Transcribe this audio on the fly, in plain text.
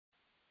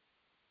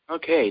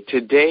Okay,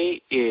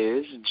 today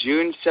is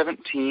June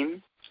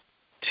 17,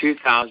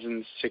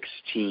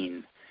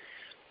 2016.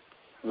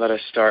 Let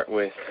us start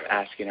with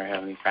asking our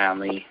Heavenly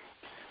Family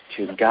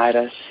to guide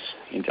us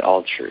into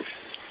all truth.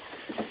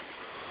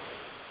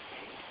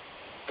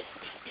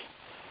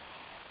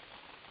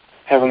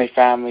 Heavenly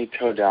Family,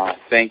 Todah,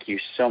 thank you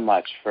so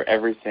much for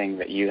everything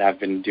that you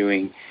have been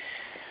doing.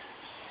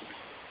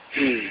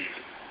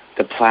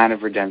 The plan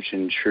of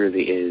redemption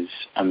truly is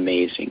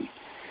amazing.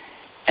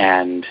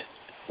 And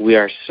we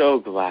are so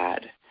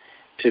glad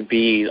to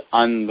be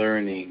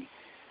unlearning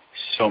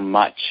so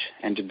much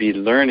and to be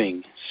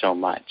learning so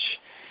much.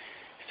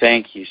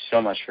 Thank you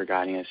so much for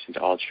guiding us into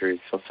all truth,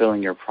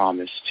 fulfilling your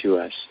promise to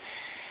us.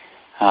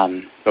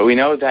 But we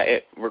know that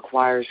it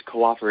requires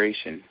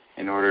cooperation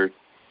in order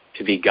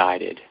to be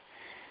guided.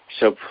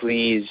 So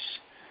please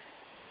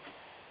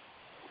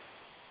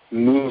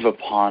move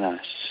upon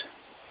us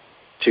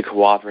to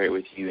cooperate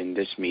with you in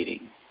this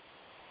meeting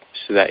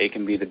so that it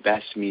can be the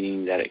best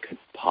meeting that it could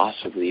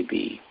possibly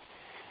be.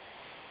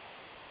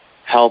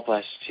 Help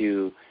us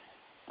to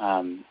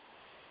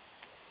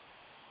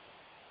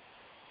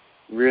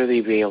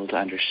really be able to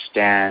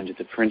understand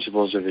the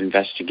principles of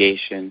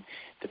investigation,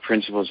 the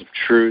principles of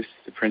truth,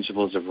 the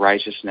principles of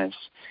righteousness.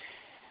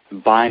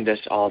 Bind us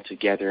all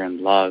together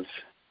in love.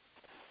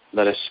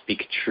 Let us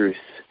speak truth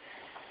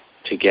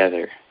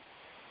together.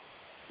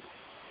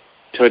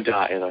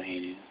 Todah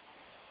Eloheinu.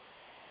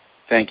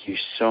 Thank you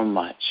so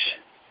much,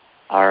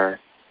 our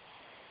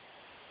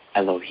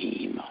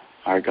Elohim,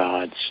 our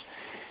gods.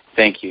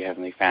 Thank you,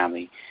 Heavenly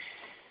Family.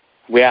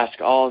 We ask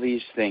all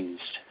these things,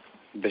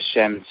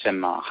 B'Shem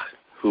Tzemach,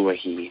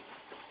 Huahi,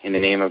 in the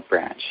name of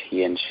Branch,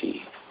 he and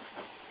she.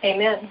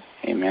 Amen.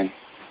 Amen.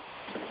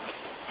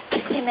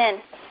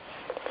 Amen.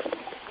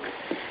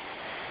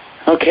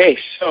 Okay,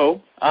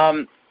 so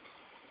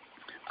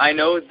I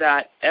know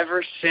that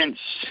ever since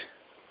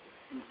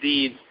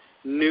the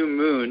new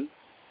moon,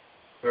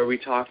 where we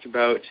talked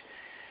about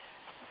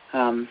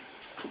the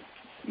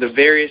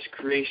various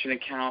creation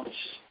accounts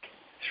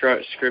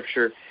throughout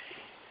Scripture,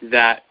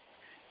 that,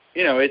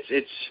 you know,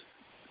 it's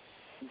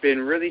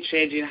been really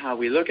changing how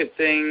we look at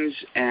things,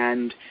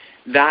 and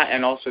that,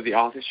 and also the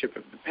authorship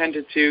of the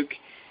Pentateuch.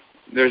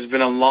 There's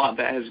been a lot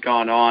that has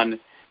gone on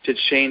to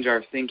change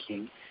our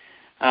thinking.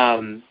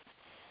 And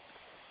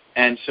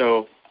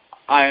so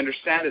I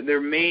understand that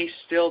there may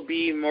still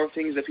be more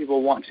things that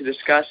people want to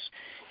discuss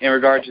in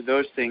regard to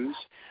those things.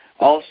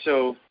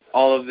 Also,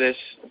 all of this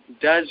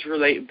does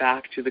relate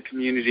back to the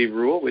community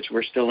rule, which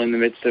we're still in the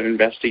midst of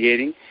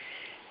investigating.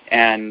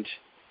 And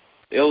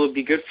it will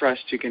be good for us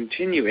to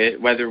continue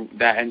it, whether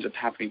that ends up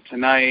happening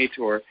tonight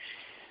or,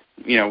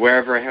 you know,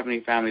 wherever our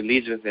Heavenly Family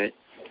leads with it.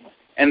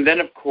 And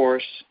then, of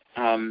course,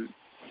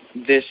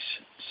 this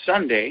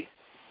Sunday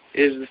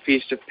is the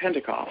Feast of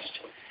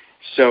Pentecost.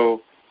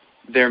 So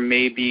there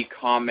may be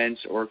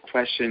comments or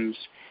questions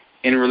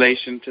in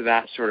relation to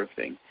that sort of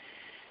thing.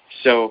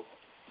 So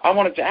I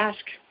wanted to ask,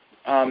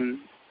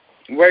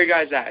 where are you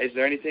guys at? Is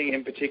there anything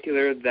in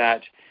particular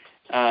that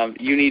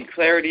you need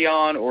clarity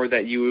on, or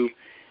that you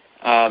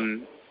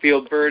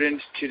feel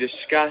burdened to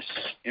discuss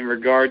in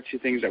regard to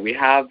things that we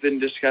have been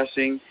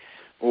discussing,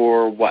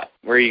 or what?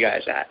 Where are you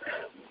guys at?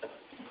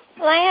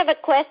 Well, I have a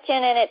question,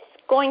 and it's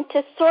going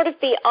to sort of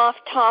be off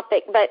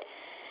topic, but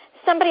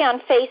somebody on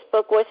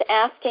Facebook was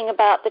asking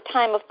about the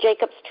time of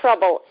Jacob's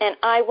trouble, and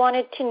I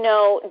wanted to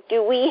know,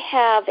 do we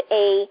have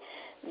a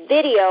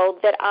video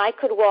that I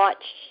could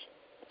watch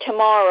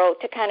tomorrow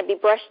to kind of be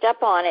brushed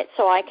up on it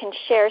so I can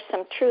share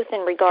some truth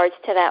in regards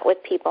to that with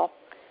people?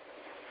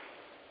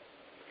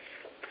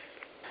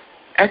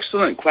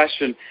 Excellent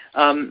question.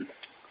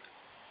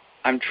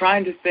 I'm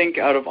trying to think,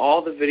 out of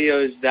all the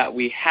videos that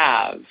we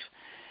have,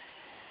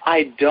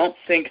 I don't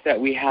think that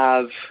we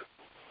have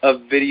a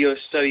video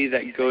study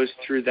that goes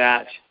through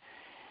that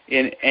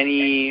in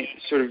any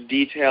sort of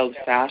detailed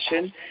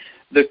fashion.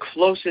 The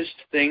closest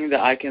thing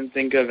that I can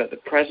think of at the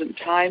present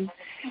time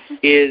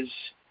is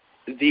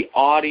the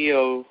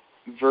audio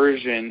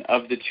version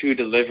of the two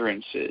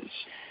deliverances,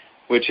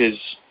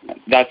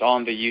 that's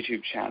on the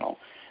YouTube channel.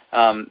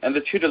 And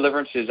the two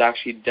deliverances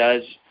actually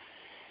does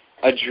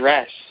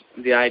address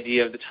the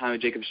idea of the time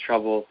of Jacob's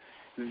trouble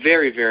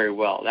very, very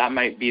well. That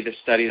might be the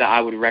study that I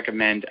would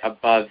recommend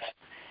above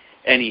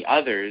any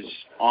others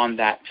on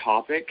that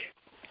topic.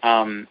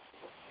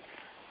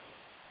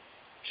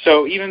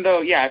 So even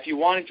though, if you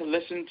wanted to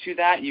listen to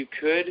that, you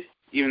could,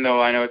 even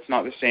though I know it's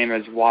not the same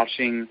as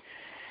watching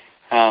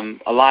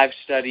a live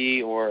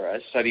study or a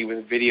study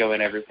with video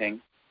and everything.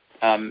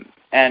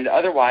 And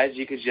otherwise,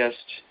 you could just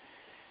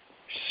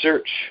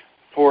search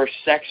for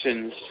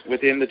sections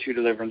within the two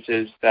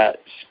deliverances that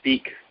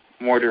speak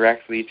more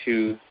directly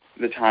to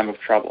the time of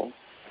trouble.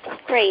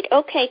 Great.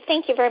 Okay.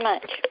 Thank you very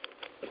much.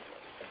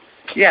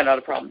 Yeah, not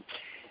a problem.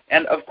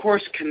 And of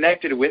course,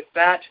 connected with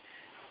that,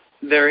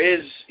 there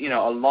is,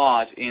 a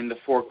lot in the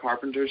Four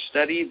Carpenters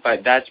study,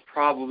 but that's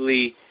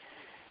probably,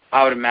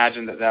 I would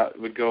imagine that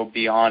would go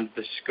beyond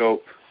the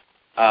scope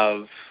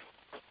of,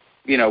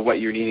 what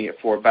you're needing it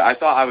for. But I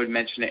thought I would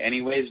mention it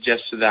anyways,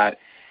 just so that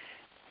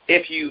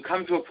if you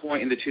come to a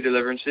point in the two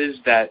deliverances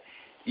that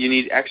you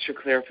need extra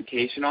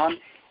clarification on,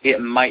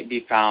 it might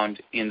be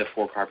found in the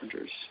Four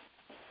Carpenters.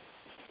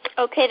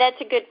 Okay, that's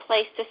a good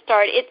place to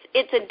start.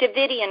 It's a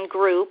Davidian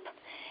group,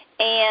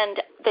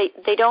 and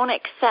they don't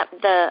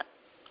accept the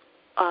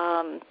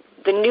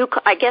new,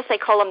 I guess I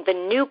call them the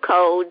new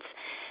codes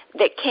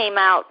that came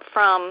out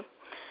from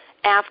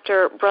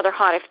after Brother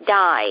Hoddif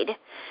died.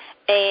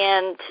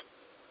 And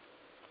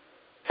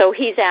so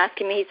he's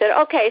asking me, he said,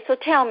 okay, so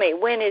tell me,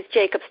 when is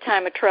Jacob's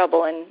time of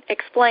trouble? And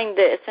explain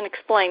this and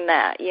explain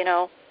that, you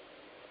know.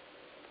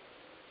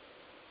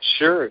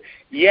 Sure.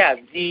 Yeah,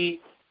 the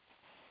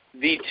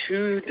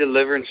two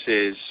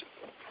deliverances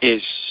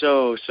is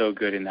so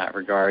good in that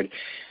regard.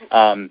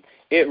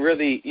 It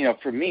really,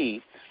 for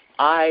me,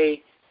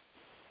 I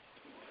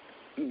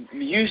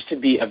used to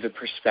be of the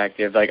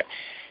perspective, like,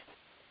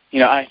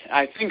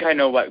 I think I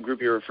know what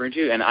group you're referring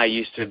to, and I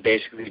used to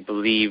basically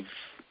believe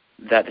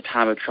that the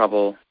time of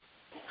trouble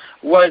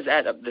was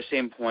at the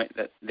same point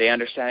that they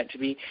understand it to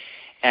be,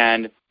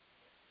 and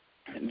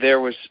there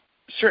was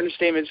certain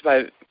statements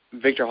by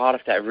Victor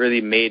Hoddif that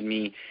really made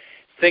me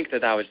think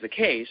that was the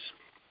case.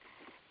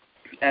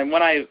 And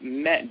when I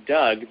met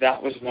Doug,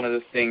 that was one of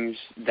the things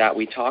that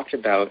we talked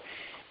about,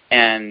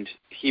 and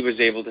he was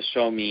able to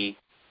show me,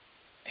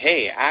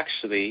 hey,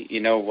 actually, you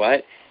know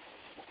what?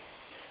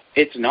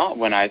 It's not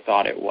when I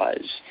thought it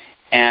was.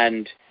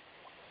 And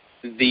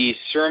the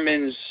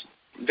sermons,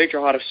 Victor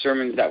Hoddif's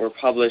sermons that were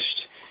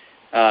published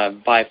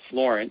by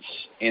Florence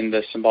in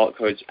the symbolic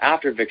codes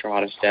after Victor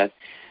Hoddif's death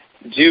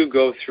do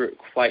go through it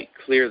quite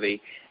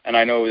clearly. And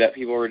I know that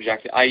people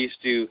reject it. I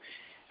used to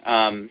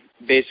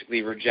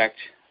basically reject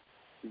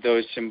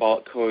those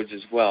symbolic codes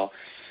as well.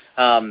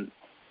 But,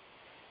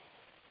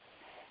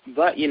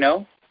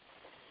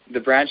 the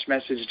branch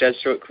message does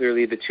show it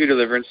clearly. The two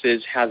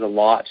deliverances has a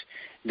lot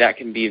that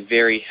can be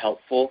very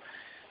helpful.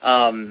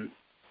 And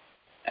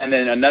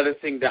then another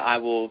thing that I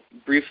will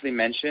briefly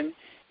mention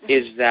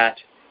is that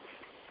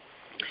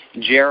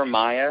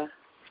Jeremiah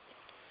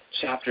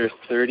chapter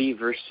 30,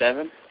 verse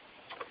 7,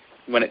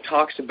 when it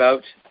talks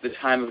about the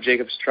time of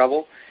Jacob's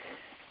trouble,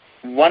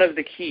 one of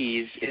the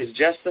keys is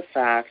just the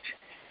fact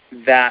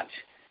that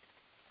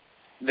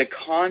the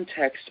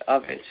context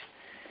of it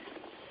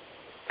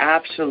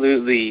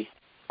absolutely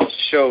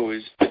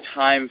shows the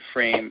time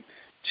frame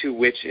to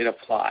which it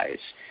applies.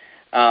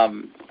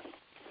 And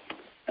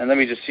let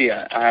me just see,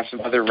 I have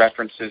some other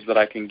references that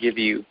I can give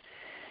you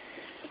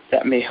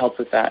that may help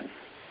with that.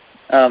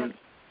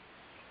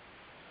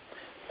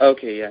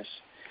 Okay, yes.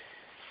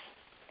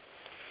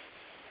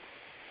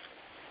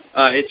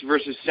 It's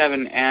verses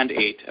 7 and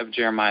 8 of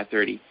Jeremiah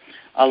 30.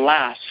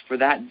 Alas, for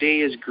that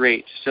day is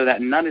great, so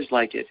that none is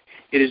like it.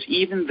 It is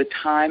even the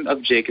time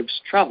of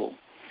Jacob's trouble.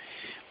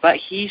 But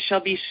he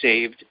shall be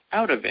saved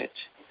out of it.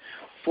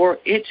 For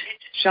it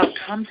shall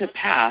come to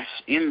pass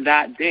in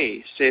that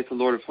day, saith the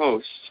Lord of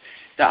hosts,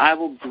 that I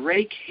will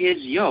break his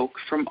yoke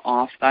from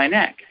off thy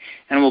neck,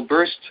 and will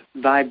burst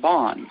thy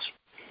bonds.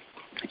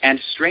 And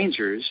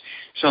strangers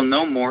shall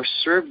no more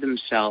serve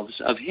themselves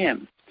of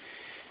him.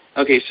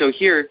 Okay, so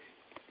here,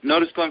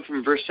 notice going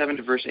from verse 7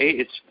 to verse 8,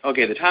 it's,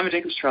 okay, the time of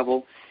Jacob's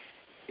trouble,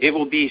 it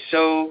will be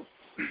so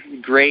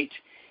great,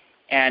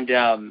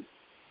 and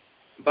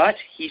but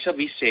he shall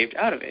be saved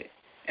out of it.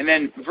 And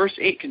then verse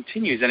 8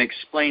 continues and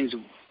explains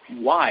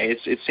why.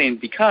 It's saying,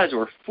 because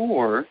or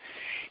for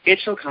it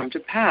shall come to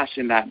pass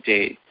in that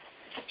day,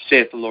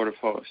 saith the Lord of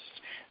hosts,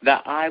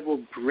 that I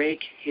will break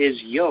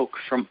his yoke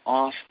from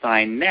off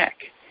thy neck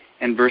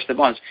and burst the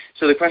bonds.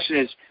 So the question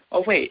is,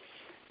 oh wait,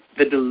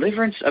 the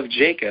deliverance of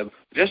Jacob,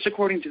 just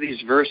according to these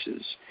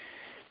verses,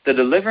 the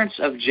deliverance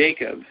of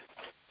Jacob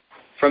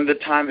from the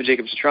time of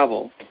Jacob's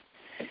trouble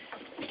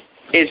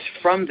is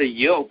from the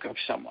yoke of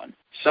someone.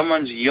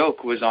 Someone's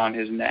yoke was on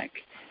his neck,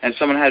 and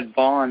someone had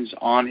bonds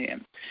on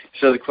him.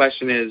 So the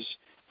question is,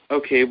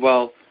 okay,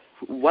 well,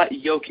 what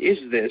yoke is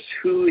this?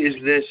 Who is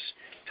this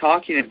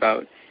talking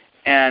about?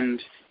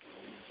 And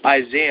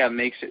Isaiah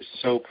makes it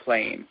so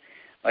plain.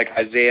 Like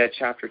Isaiah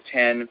chapter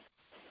 10,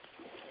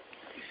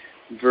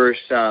 verse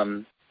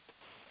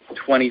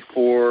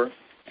 24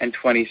 and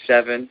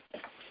 27,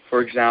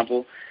 for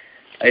example,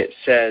 it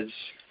says,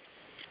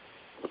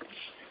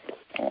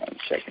 hold on a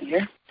second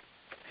here.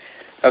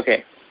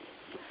 Okay.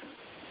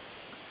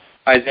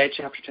 Isaiah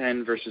chapter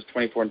 10, verses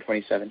 24 and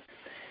 27.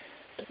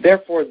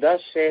 Therefore,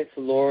 thus saith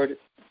the Lord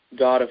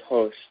God of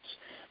hosts,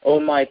 O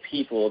my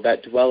people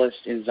that dwellest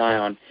in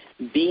Zion,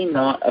 be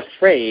not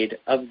afraid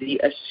of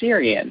the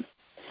Assyrian.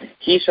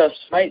 He shall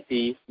smite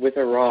thee with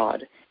a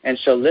rod, and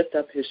shall lift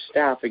up his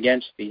staff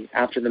against thee,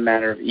 after the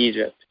manner of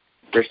Egypt.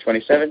 Verse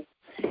 27.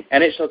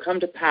 And it shall come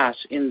to pass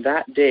in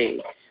that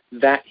day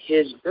that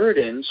his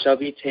burden shall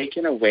be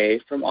taken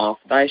away from off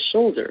thy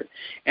shoulder,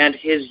 and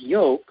his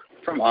yoke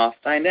from off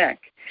thy neck.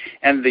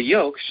 And the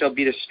yoke shall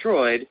be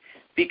destroyed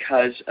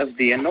because of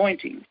the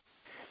anointing.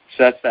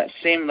 So that's that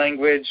same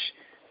language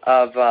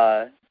of,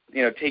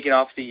 taking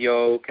off the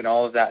yoke and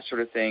all of that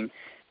sort of thing.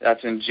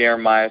 That's in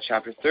Jeremiah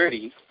chapter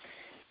 30.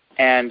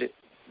 And,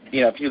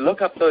 if you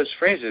look up those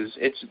phrases,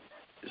 it's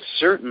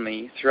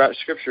certainly throughout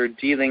Scripture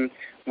dealing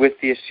with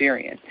the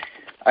Assyrian.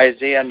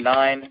 Isaiah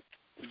 9,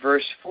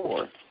 verse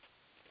 4.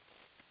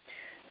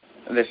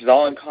 This is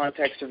all in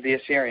context of the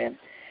Assyrian.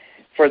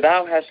 For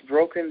thou hast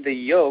broken the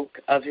yoke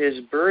of his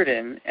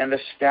burden and the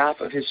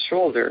staff of his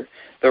shoulder,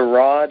 the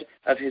rod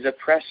of his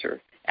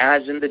oppressor,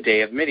 as in the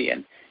day of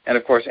Midian. And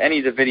of course,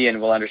 any Davidian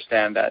will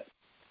understand that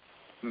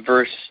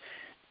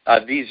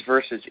these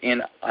verses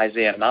in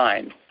Isaiah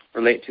 9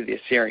 relate to the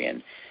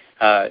Assyrian.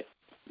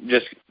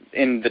 Just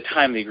in the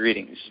timely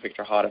greetings,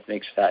 Victor Hoddeth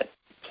makes that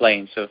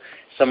plain, so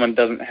someone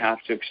doesn't have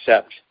to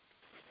accept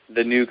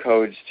the new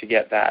codes to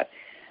get that.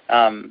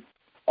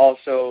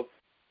 Also,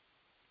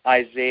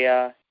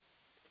 Isaiah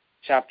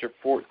chapter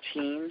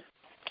 14,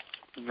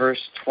 verse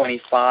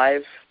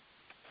 25,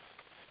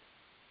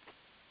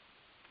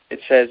 it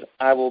says,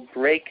 I will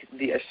break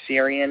the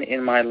Assyrian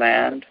in my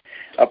land,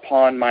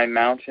 upon my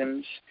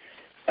mountains,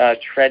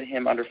 tread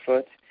him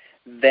underfoot.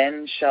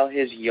 Then shall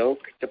his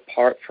yoke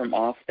depart from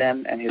off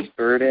them, and his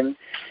burden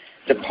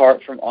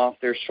depart from off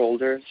their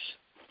shoulders.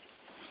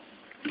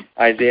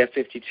 Isaiah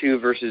 52,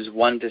 verses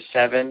 1 to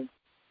 7,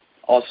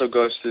 also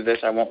goes through this.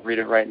 I won't read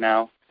it right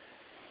now.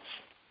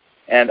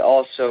 And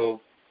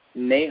also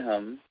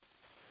Nahum,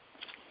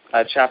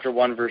 chapter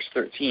 1, verse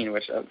 13,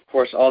 which, of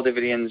course, all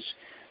Davidians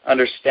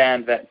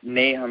understand that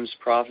Nahum's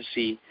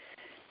prophecy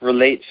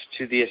relates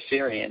to the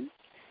Assyrian.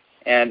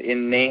 And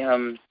in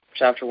Nahum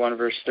chapter 1,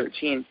 verse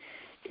 13,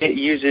 it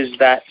uses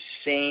that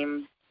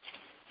same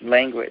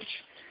language.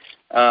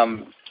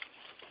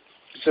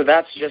 So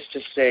that's just to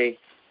say,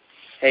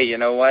 hey, you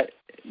know what?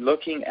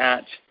 Looking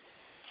at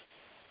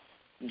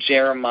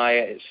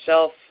Jeremiah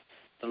itself,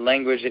 the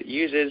language it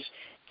uses,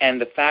 and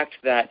the fact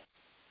that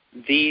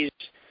these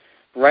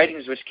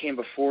writings which came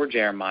before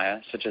Jeremiah,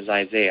 such as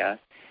Isaiah,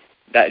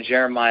 that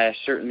Jeremiah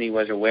certainly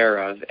was aware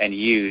of and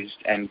used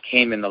and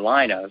came in the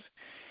line of,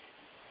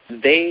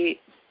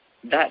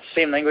 that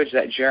same language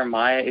that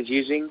Jeremiah is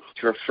using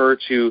to refer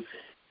to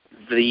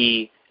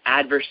the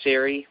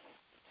adversary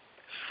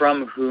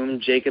from whom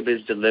Jacob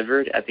is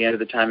delivered at the end of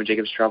the time of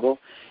Jacob's trouble,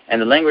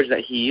 and the language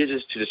that he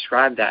uses to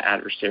describe that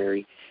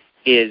adversary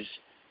is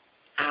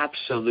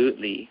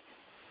absolutely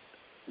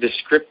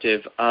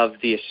descriptive of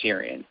the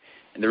Assyrian.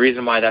 And the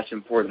reason why that's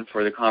important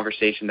for the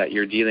conversation that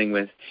you're dealing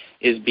with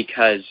is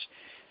because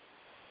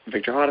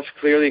Victor Hoddeth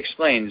clearly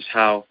explains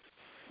how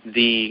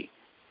the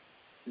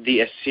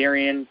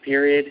Assyrian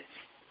period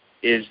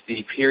is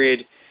the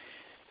period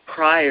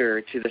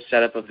prior to the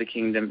setup of the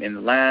kingdom in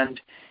the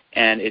land,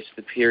 and it's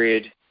the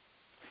period,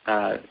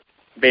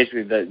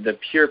 basically the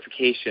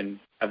purification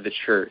of the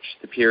church,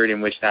 the period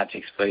in which that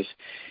takes place,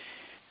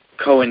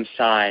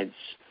 coincides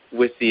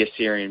with the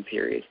Assyrian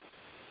period.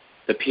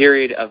 The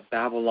period of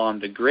Babylon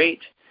the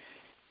Great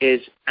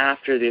is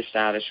after the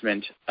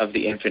establishment of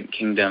the infant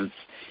kingdom,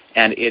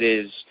 and it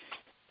is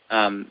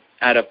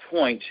at a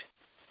point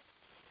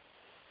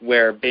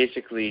where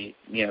basically,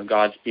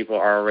 God's people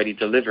are already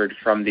delivered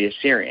from the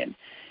Assyrian.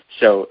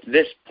 So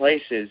this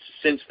places,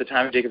 since the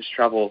time of Jacob's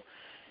trouble,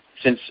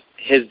 since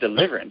his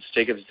deliverance,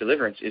 Jacob's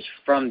deliverance, is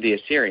from the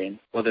Assyrian,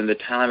 well, then the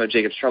time of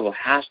Jacob's trouble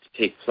has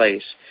to take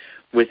place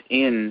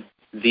within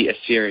the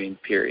Assyrian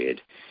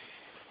period.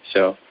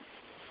 So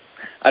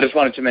I just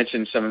wanted to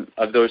mention some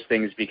of those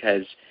things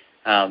because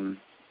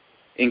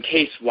in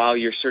case while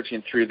you're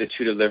searching through the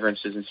two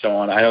deliverances and so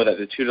on, I know that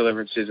the two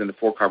deliverances and the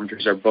four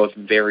carpenters are both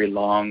very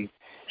long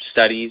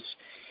studies,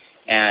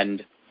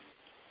 and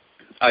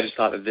I just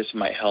thought that this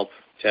might help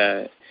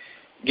to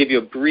give you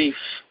a brief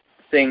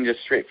thing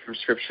just straight from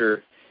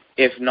Scripture,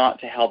 if not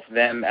to help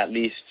them, at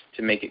least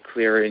to make it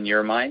clearer in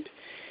your mind.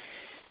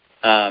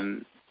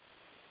 And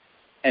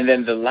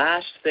then the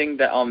last thing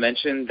that I'll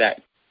mention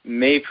that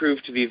may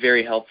prove to be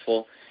very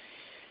helpful,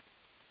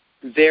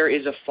 there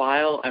is a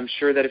file. I'm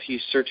sure that if you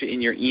search it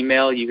in your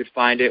email, you could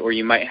find it, or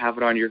you might have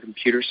it on your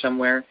computer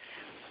somewhere.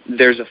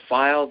 There's a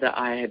file that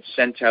I had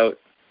sent out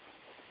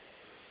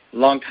a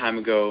long time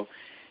ago.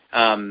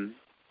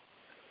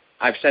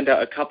 I've sent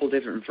out a couple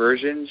different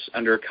versions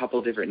under a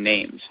couple different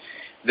names.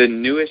 The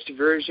newest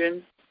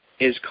version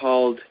is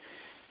called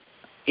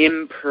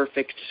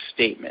Imperfect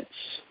Statements.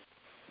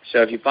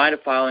 So if you find a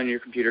file on your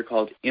computer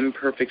called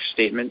Imperfect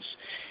Statements,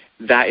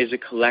 that is a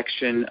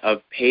collection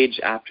of page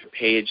after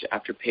page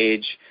after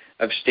page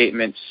of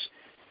statements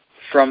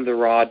from the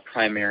Rod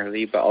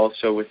primarily, but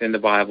also within the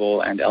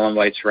Bible and Ellen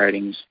White's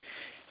writings,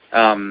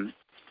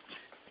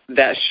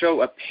 that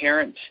show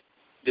apparent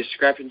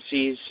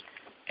discrepancies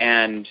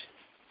and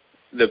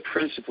the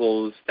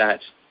principles that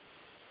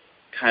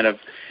kind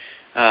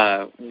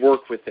of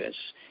work with this.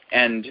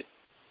 And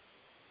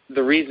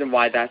the reason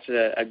why that's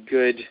a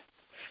good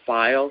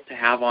file to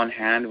have on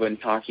hand when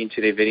talking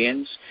to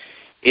Davidians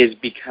is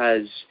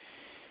because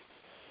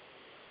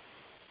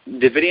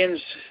Davidians,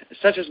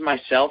 such as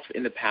myself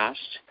in the past,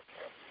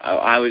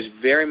 I was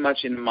very much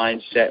in the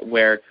mindset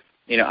where,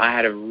 I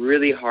had a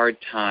really hard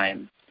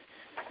time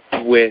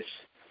with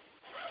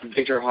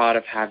Victor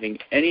Hoddeth having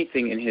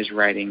anything in his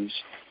writings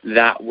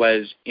that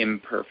was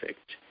imperfect.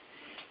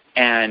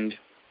 And,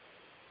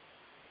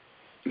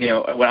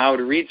 when I would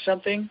read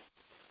something,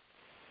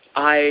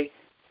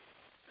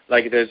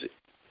 there's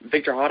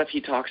Victor Hodeff,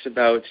 he talks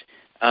about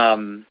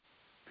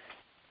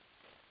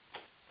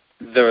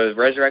the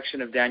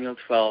resurrection of Daniel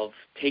 12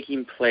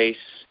 taking place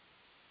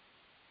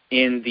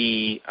in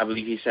I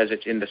believe he says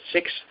it's in the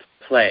 6th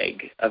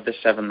plague of the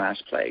 7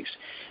 last plagues.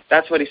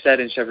 That's what he said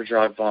in Shepherd's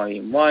Rod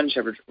Volume 1,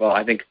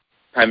 I think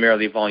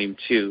primarily Volume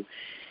 2.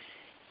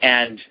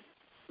 And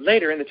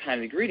later in the Time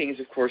of the Greetings,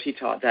 of course, he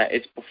taught that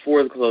it's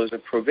before the close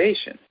of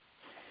probation.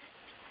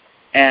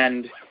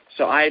 And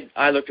so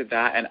I looked at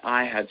that, and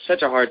I had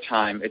such a hard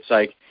time. It's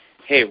like,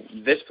 hey,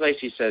 this place,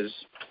 he says,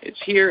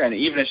 it's here, and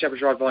even in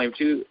Shepherd's Rod Volume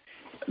 2,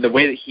 the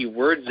way that he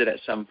words it at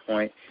some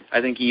point,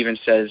 I think he even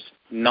says,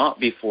 not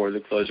before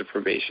the close of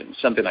probation,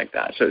 something like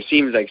that. So it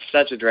seems like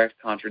such a direct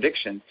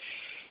contradiction.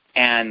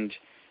 And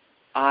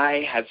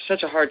I had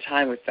such a hard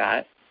time with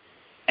that.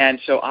 And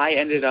so I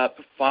ended up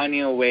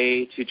finding a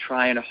way to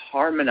try and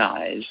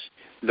harmonize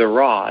the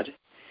rod.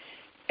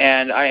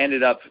 And I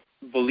ended up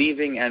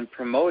believing and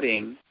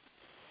promoting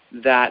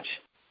that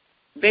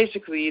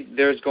basically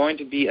there's going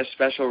to be a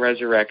special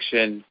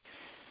resurrection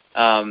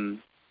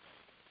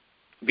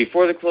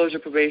before the close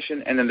of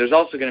probation, and then there's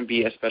also going to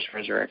be a special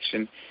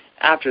resurrection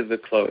after the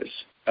close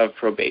of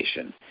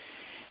probation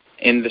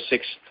in the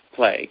 6th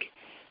plague.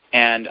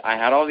 And I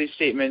had all these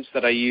statements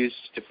that I used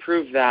to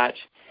prove that,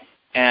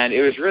 and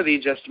it was really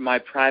just my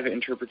private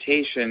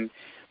interpretation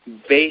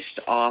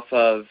based off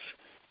of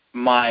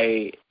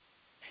my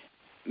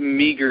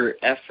meager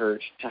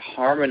effort to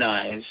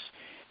harmonize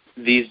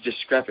these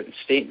discrepant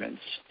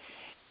statements.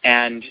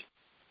 And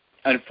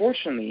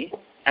unfortunately,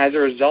 as a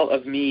result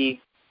of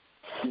me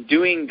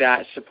doing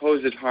that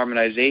supposed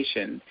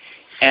harmonization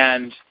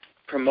and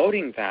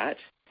promoting that,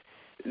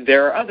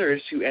 there are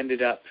others who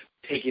ended up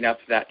taking up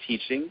that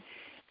teaching,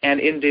 and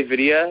in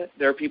Davidia,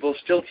 there are people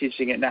still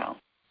teaching it now.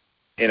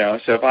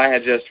 So if I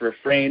had just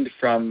refrained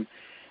from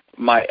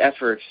my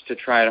efforts to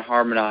try to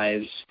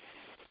harmonize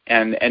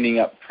and ending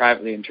up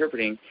privately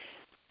interpreting,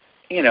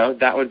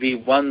 that would be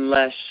one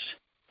less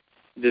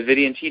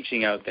Davidian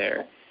teaching out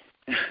there.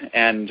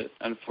 And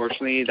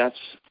unfortunately,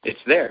 it's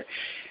there.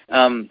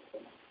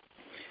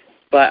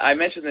 But I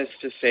mentioned this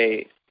to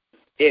say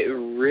it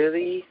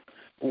really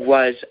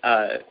was,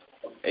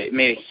 it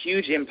made a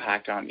huge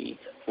impact on me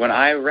when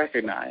I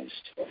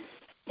recognized,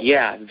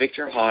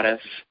 Victor Hodeff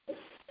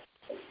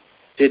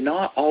did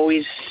not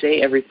always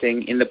say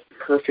everything in the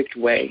perfect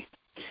way.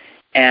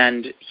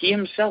 And he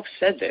himself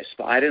said this,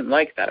 but I didn't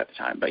like that at the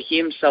time. But he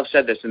himself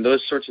said this, and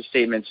those sorts of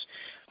statements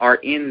are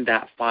in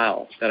that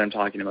file that I'm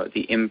talking about,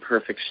 the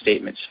imperfect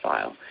statements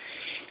file.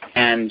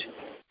 And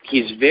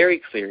he's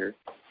very clear.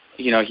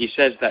 He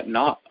says that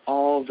not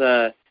all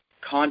the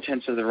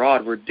contents of the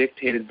rod were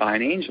dictated by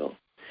an angel.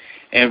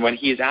 And when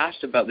he is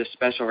asked about the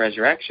special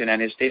resurrection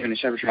and his statement in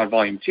Shepherd's Rod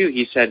Volume 2,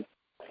 he said,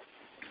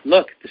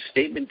 look, the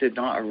statement did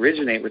not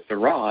originate with the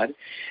rod,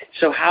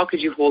 so how could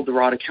you hold the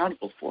rod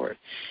accountable for it?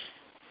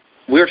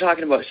 We were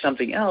talking about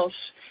something else,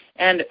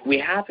 and we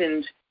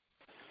happened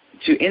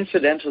to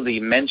incidentally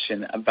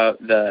mention about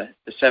the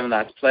 7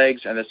 last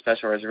plagues and the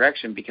special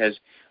resurrection because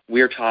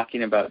we're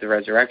talking about the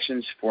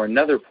resurrections for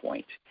another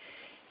point.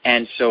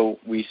 And so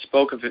we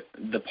spoke of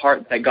the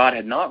part that God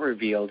had not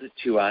revealed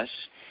to us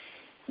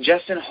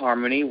just in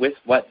harmony with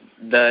what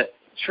the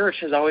church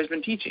has always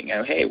been teaching.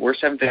 Hey, we're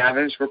Seventh-day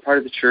Adventists, we're part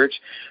of the church.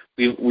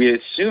 We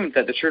assumed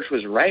that the church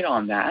was right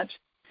on that.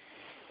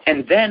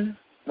 And then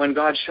when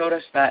God showed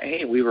us that,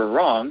 hey, we were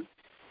wrong,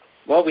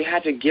 well, we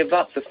had to give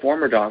up the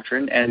former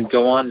doctrine and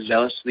go on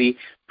zealously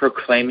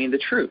proclaiming the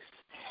truth.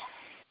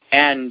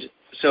 And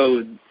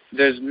so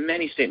there's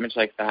many statements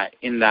like that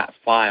in that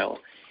file.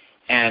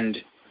 And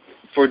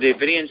for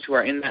Davidians who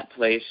are in that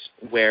place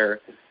where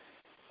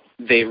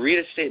they read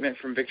a statement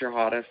from Victor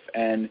Hodeff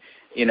and,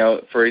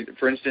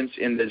 for instance,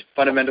 in the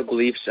fundamental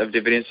beliefs of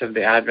Davidian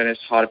Seventh-day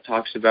Adventists, Hodeff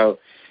talks about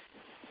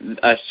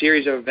a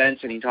series of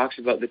events, and he talks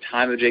about the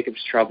time of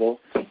Jacob's trouble.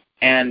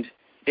 And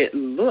it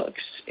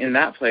looks in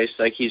that place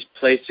like he's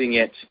placing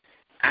it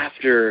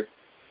after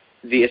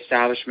the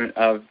establishment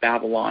of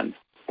Babylon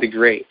the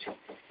Great.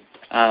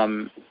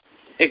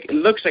 It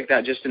looks like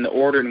that just in the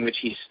order in which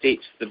he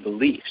states the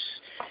beliefs.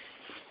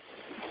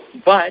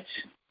 But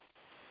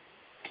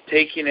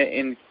taking it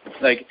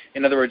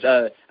in other words,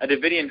 a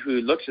Davidian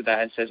who looks at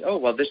that and says, oh,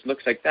 well, this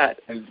looks like that,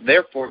 and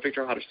therefore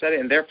Victor Hodeff said it,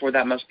 and therefore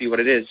that must be what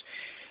it is.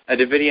 A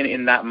Davidian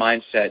in that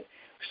mindset,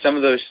 some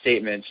of those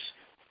statements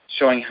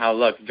showing how,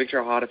 look,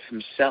 Victor Hodeff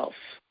himself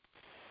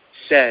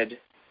said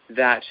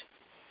that,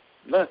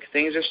 look,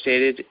 things are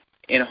stated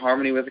in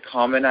harmony with a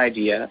common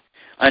idea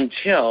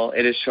until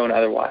it is shown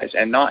otherwise,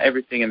 and not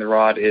everything in the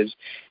rod is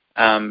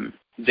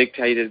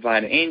dictated by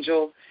an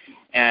angel.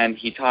 And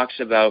he talks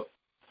about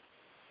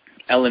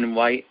Ellen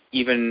White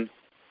even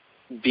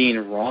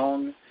being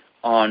wrong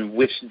on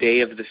which day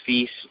of the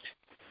feast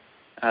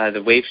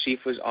the wave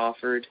sheaf was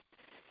offered,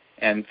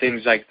 and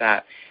things like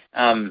that.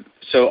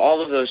 So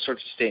all of those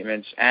sorts of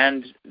statements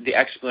and the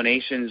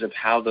explanations of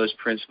how those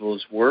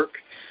principles work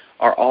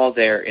are all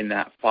there in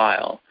that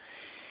file.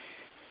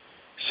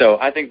 So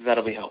I think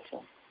that'll be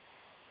helpful.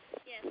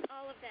 Yes,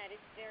 all of that is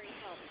very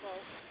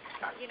helpful.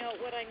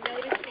 What I'm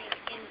noticing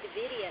in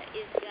Davidia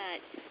is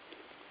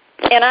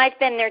that, and I've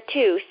been there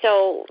too,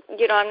 so,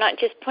 I'm not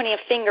just pointing a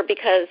finger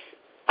because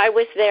I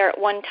was there at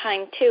one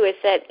time too, is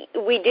that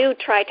we do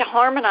try to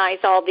harmonize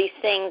all these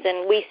things,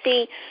 and we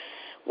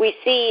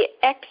see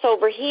X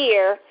over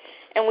here,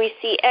 and we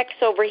see X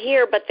over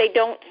here, but they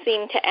don't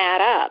seem to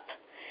add up.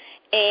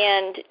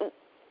 And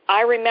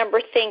I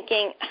remember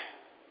thinking,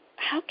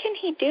 how can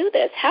he do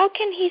this? How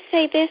can he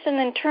say this and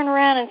then turn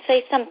around and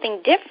say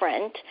something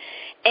different?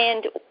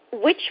 And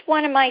which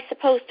one am I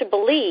supposed to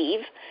believe?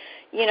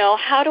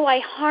 How do I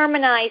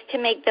harmonize to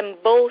make them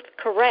both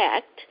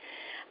correct?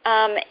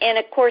 And,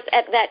 of course,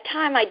 at that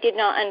time I did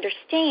not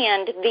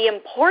understand the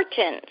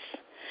importance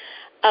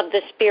of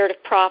the spirit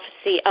of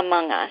prophecy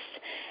among us.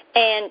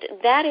 And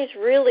that is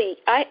really,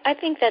 I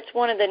think that's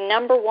one of the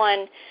number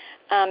one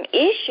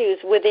issues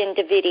within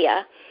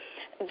Davidia,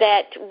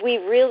 that we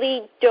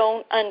really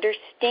don't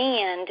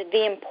understand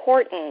the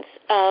importance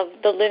of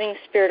the living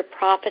spirit of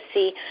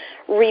prophecy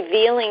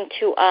revealing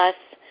to us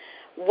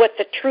what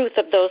the truth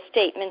of those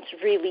statements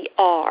really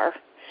are.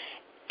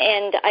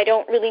 And I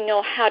don't really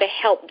know how to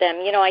help them.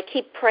 I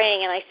keep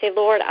praying and I say,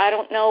 Lord, I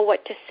don't know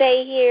what to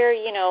say here.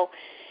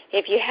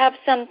 If you have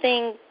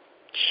something,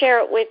 share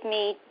it with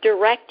me,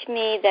 direct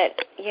me that,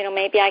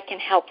 maybe I can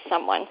help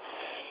someone.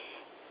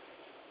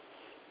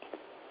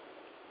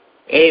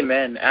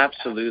 Amen,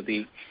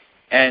 absolutely.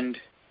 And,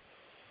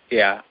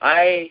 yeah,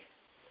 I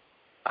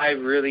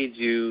really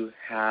do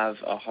have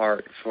a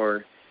heart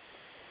for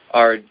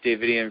our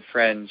Davidian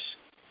friends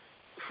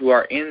who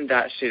are in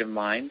that state of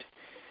mind,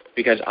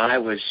 because I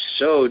was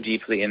so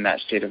deeply in that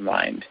state of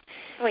mind.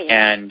 Oh,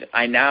 yeah. And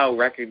I now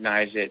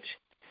recognize it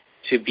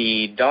to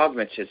be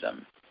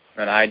dogmatism.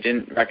 And I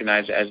didn't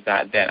recognize it as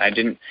that then. I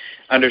didn't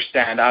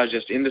understand. I was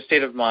just in the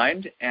state of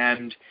mind.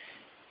 And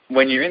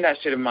when you're in that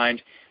state of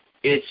mind,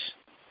 it's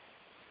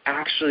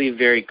actually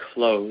very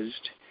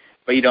closed,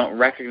 but you don't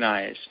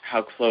recognize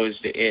how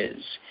closed it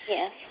is.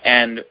 Yes.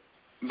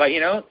 But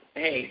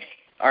hey,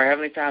 our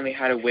Heavenly Family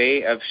had a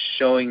way of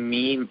showing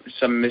me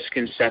some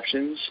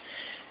misconceptions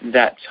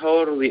that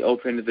totally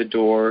opened the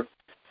door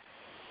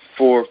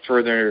for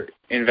further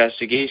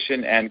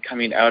investigation and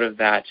coming out of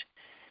that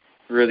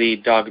really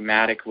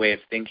dogmatic way of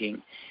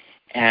thinking.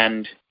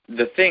 And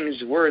the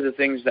things were the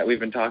things that we've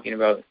been talking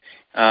about,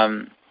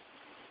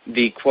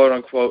 the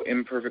quote-unquote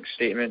imperfect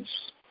statements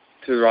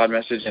through the rod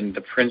message and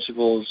the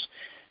principles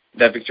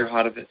that Victor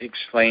Houghton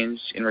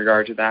explains in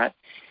regard to that,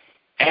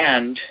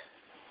 and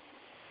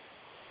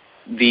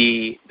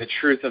the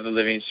truth of the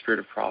living spirit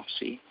of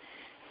prophecy.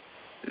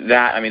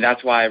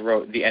 That's why I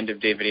wrote The End of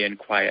Davidian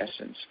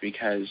Quiescence,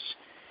 because,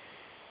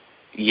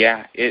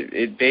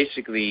 it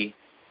basically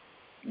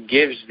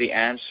gives the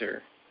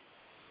answer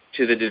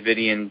to the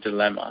Davidian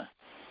dilemma.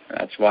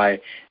 That's why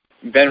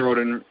Ben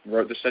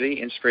wrote the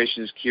study,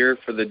 Inspiration's Cure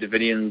for the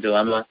Davidian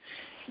Dilemma,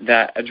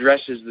 that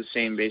addresses the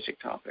same basic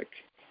topic.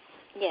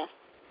 Yes.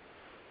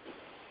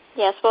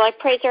 Yes, well, I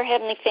praise our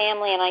Heavenly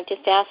Family, and I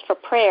just ask for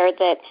prayer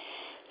that,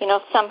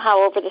 somehow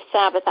over the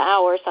Sabbath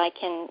hours I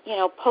can,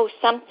 post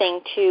something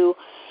to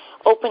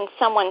open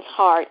someone's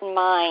heart and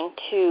mind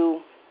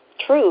to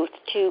truth,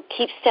 to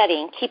keep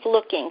studying, keep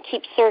looking,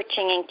 keep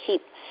searching, and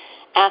keep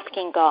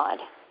asking God.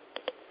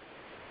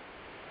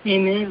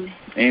 Amen.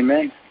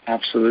 Amen.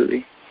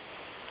 Absolutely.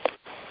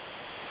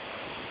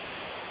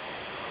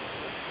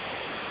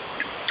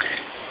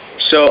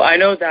 So I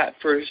know that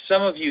for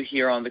some of you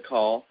here on the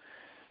call,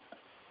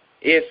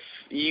 if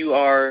you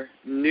are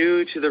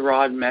new to the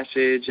rod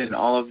message and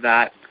all of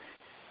that,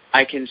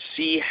 I can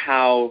see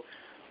how,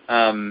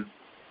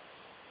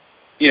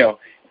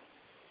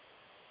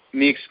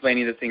 me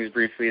explaining the things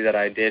briefly that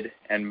I did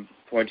and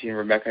pointing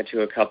Rebecca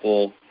to a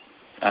couple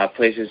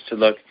places to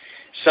look,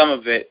 some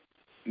of it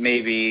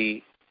may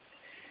be,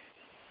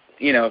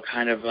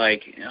 kind of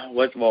like,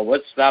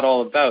 what's that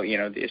all about?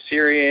 The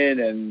Assyrian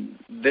and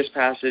this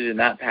passage and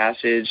that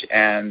passage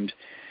and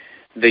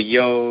the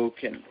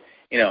yoke. And,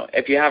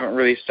 if you haven't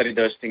really studied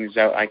those things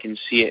out, I can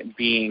see it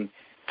being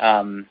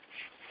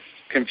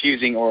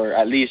confusing, or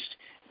at least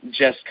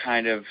just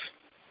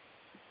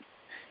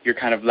you're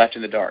kind of left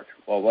in the dark.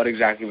 Well, what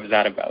exactly was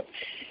that about?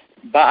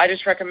 But I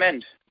just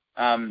recommend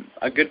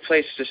a good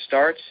place to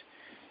start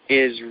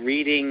is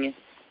reading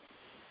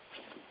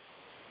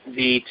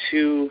the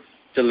 2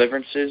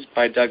 Deliverances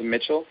by Doug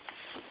Mitchell,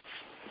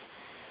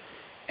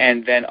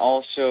 and then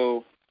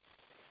also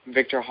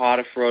Victor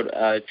Houghton wrote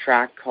a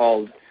track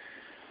called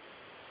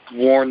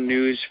Warn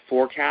News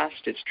Forecast.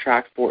 It's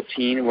track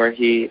 14, where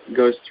he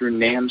goes through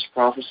Nahum's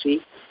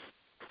prophecy.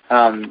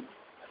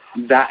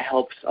 That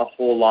helps a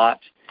whole lot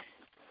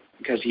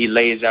because he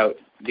lays out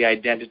the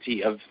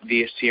identity of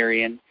the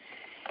Assyrian.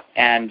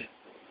 And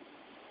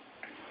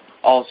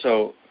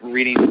also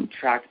reading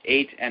track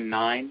 8 and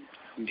 9,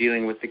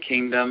 dealing with the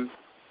kingdom,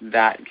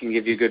 that can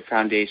give you a good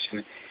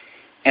foundation.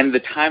 And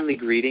the timely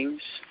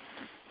greetings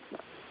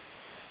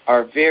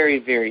are very,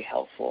 very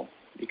helpful,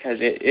 because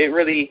it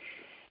really,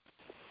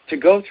 to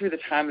go through the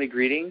timely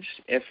greetings,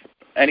 if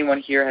anyone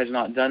here has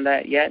not done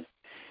that yet,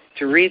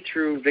 to read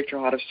through Victor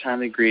Hottef's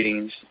Timely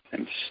Greetings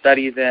and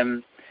study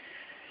them.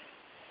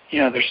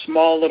 They're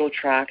small little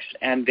tracts,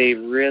 and they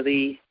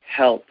really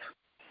help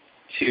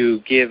to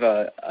give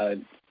a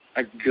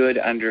good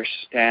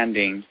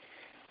understanding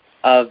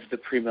of the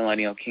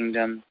premillennial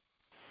kingdom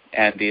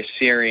and the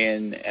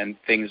Assyrian and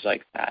things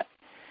like that.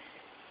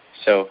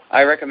 So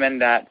I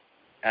recommend that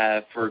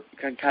for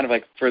kind of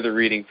like further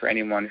reading for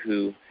anyone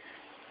who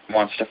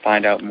wants to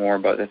find out more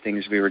about the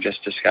things we were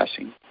just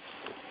discussing.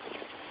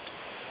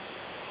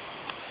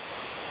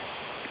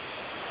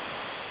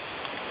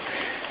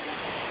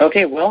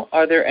 Okay, well,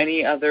 are there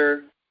any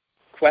other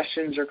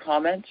questions or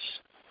comments?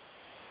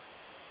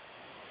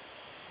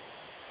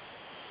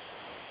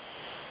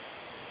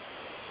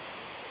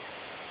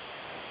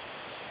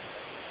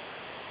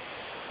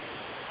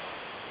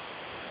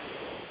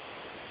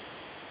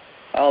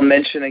 I'll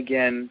mention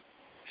again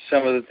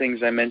some of the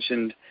things I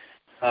mentioned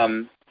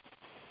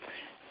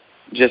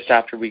just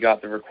after we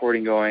got the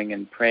recording going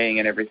and praying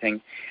and everything.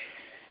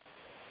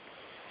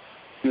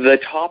 The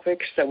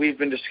topics that we've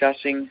been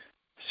discussing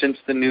since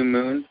the new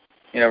moon,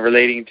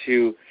 relating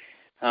to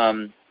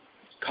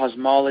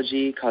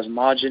cosmology,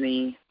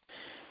 cosmogony,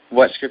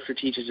 what Scripture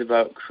teaches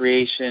about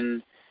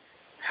creation,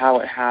 how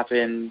it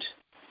happened,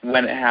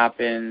 when it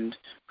happened,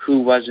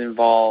 who was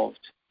involved,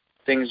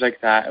 things like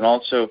that, and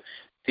also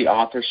the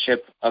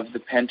authorship of the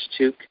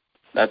Pentateuch.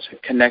 That's a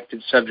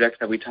connected subject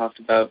that we talked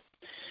about.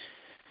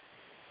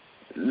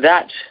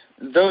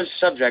 Those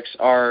subjects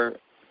are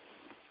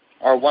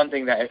one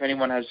thing that if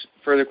anyone has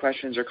further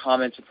questions or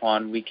comments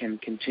upon, we can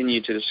continue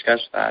to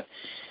discuss that.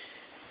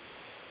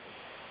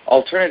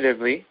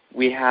 Alternatively,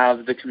 we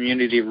have the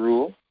community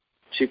rule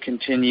to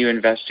continue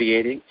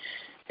investigating.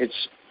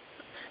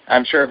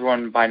 I'm sure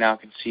everyone by now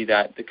can see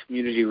that the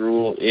community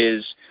rule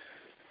is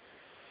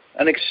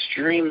an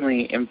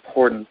extremely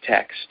important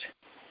text.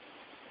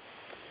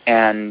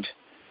 And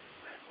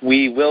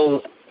we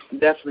will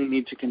definitely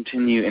need to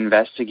continue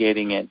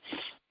investigating it,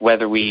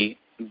 whether we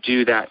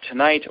do that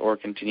tonight or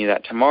continue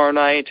that tomorrow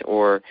night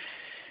or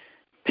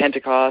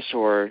Pentecost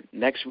or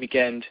next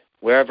weekend,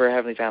 wherever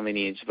Heavenly Family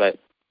needs,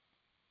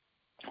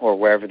 or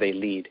wherever they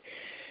lead.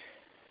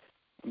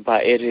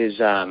 But it is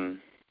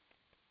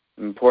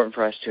important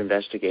for us to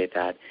investigate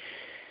that.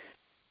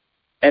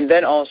 And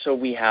then also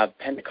we have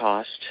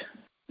Pentecost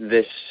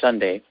this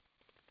Sunday,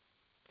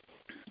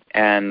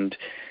 and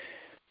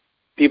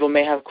people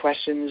may have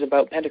questions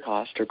about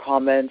Pentecost or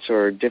comments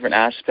or different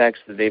aspects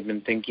that they've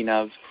been thinking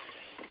of.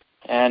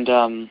 And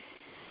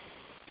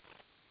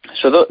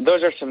so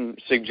those are some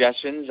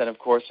suggestions. And, of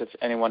course, if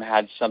anyone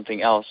had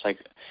something else, like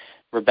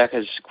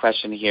Rebecca's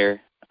question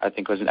here, I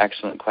think was an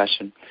excellent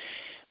question.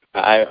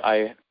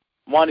 I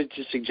wanted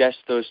to suggest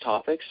those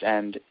topics,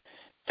 and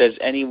does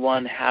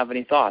anyone have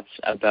any thoughts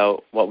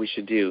about what we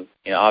should do?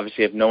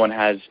 Obviously, if no one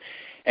has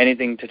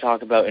anything to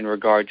talk about in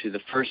regard to the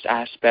first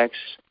aspects,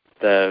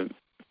 the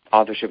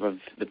authorship of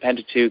the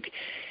Pentateuch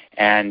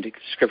and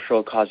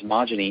scriptural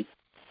cosmogony,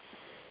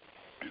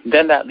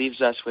 then that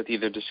leaves us with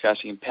either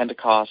discussing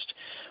Pentecost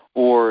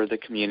or the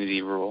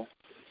community rule.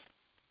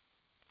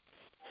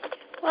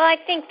 Well, I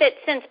think that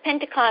since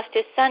Pentecost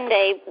is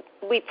Sunday,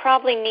 we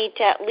probably need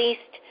to at least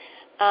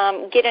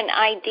get an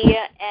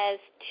idea as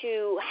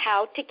to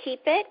how to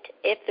keep it,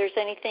 if there's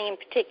anything in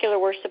particular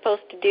we're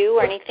supposed to do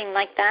or anything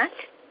like that.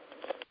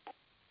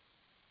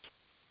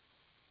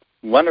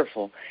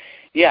 Wonderful.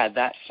 Yeah,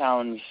 that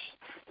sounds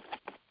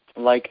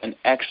like an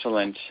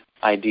excellent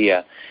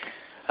idea.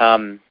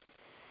 So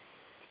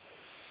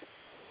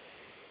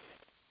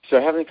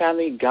Heavenly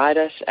Family, guide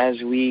us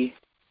as we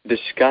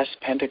discuss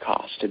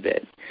Pentecost a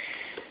bit.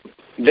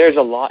 There's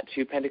a lot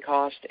to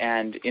Pentecost,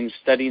 and in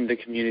studying the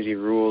community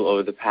rule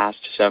over the past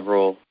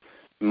several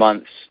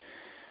months,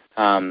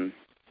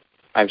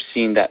 I've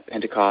seen that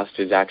Pentecost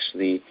is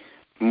actually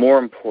more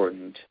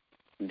important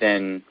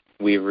than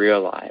we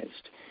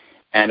realized.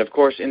 And of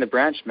course, in the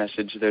branch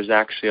message, there's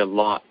actually a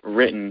lot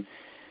written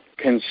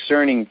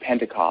concerning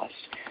Pentecost.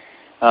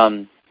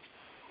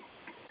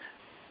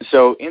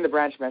 So in the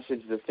branch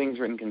message, the things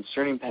written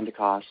concerning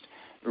Pentecost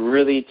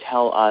really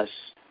tell us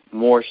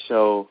more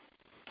so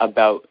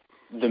about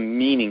the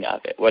meaning of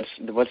it. What's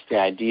the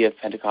idea of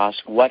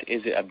Pentecost? What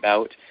is it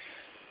about?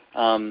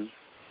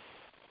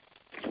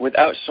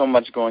 Without so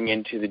much going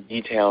into the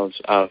details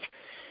of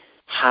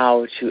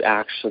how to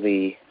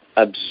actually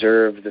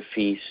observe the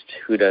feast,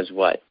 who does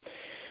what.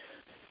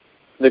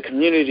 The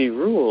community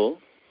rule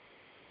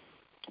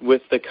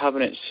with the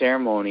covenant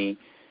ceremony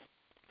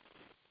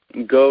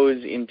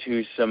goes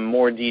into some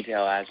more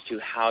detail as to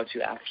how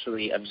to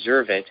actually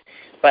observe it.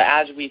 But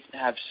as we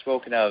have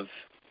spoken of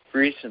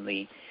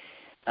recently,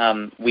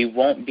 we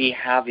won't be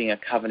having a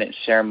covenant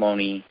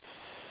ceremony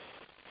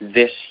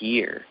this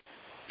year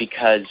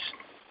because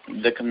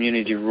the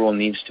community rule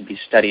needs to be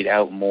studied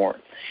out more.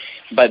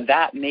 But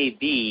that may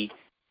be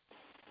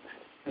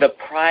the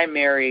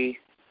primary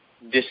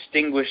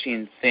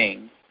distinguishing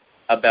thing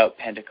about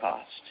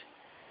Pentecost,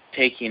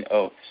 taking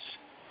oaths.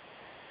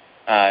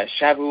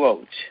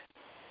 Shavuot,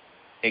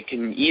 it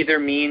can either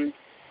mean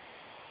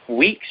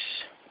weeks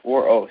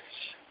or oaths.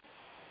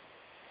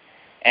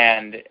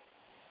 And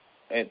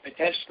it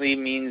potentially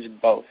means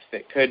both.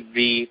 It could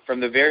be, from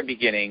the very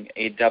beginning,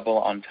 a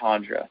double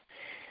entendre.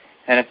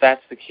 And if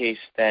that's the case,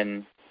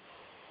 then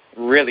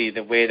really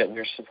the way that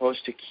we're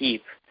supposed to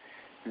keep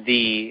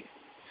the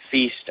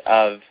Feast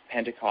of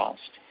Pentecost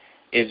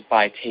is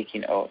by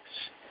taking oaths.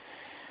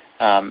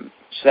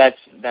 So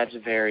that's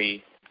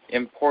very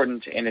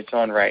important in its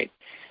own right.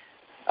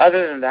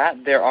 Other than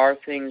that, there are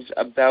things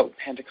about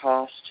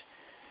Pentecost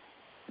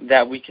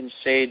that we can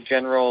say,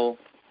 general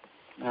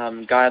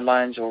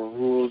guidelines or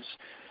rules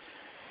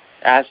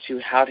as to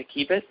how to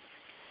keep it.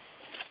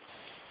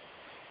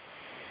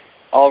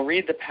 I'll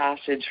read the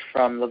passage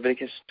from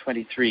Leviticus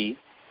 23.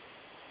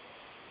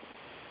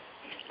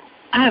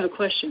 I have a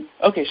question.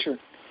 Okay, sure.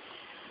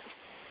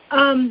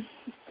 I'm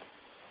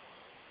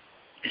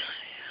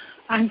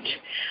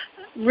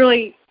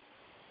really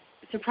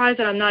surprised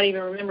that I'm not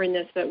even remembering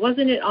this, but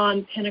wasn't it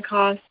on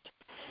Pentecost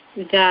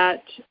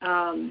that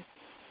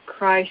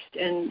Christ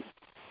and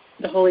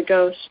the Holy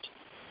Ghost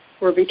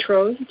were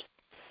betrothed?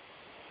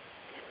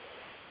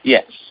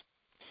 Yes.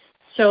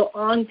 So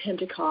on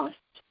Pentecost,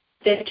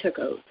 they took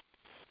oath.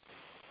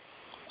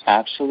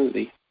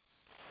 Absolutely.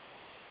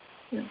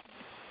 Yeah.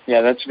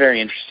 Yeah, that's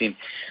very interesting.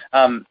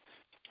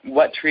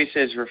 What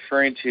Teresa is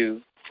referring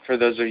to, for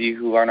those of you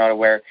who are not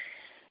aware,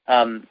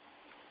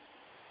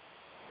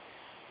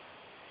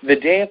 the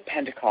day of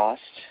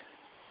Pentecost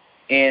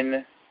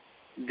in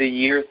the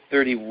year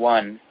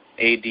 31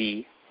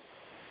 AD,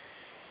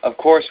 of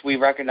course we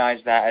recognize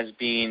that as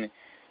being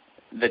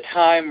the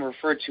time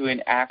referred to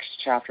in Acts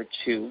chapter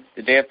 2,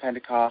 the day of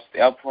Pentecost,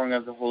 the outpouring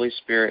of the Holy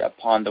Spirit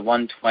upon the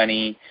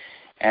 120,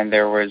 and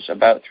there was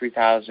about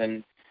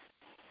 3,000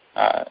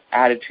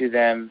 added to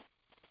them,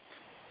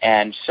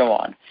 and so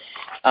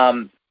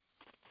on.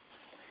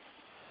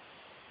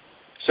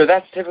 So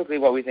that's typically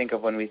what we think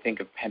of when we think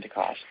of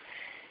Pentecost.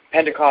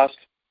 Pentecost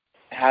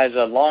has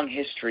a long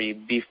history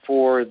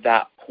before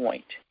that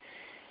point.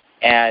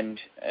 And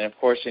of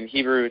course, in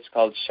Hebrew, it's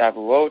called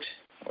Shavuot,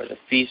 or the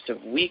Feast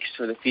of Weeks,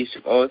 or the Feast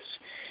of Oaths.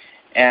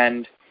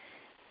 And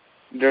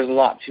there's a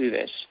lot to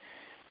this.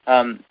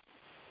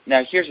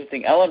 Now, here's the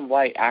thing. Ellen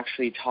White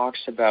actually talks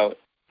about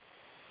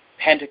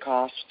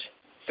Pentecost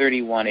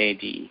 31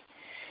 AD.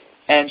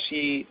 And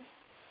she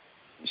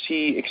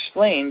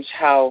explains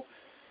how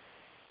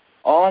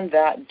on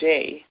that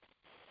day,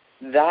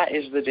 that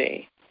is the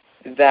day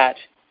that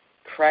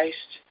Christ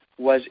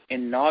was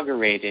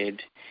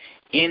inaugurated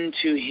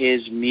into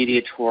his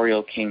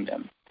mediatorial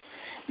kingdom.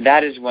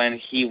 That is when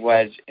he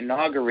was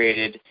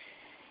inaugurated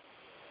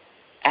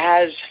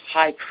as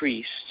high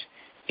priest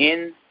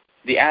in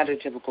the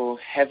antitypical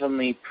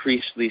heavenly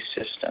priestly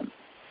system.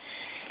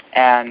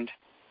 And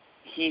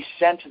he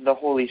sent the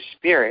Holy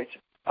Spirit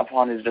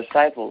upon his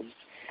disciples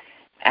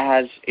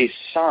as a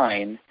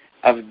sign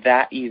of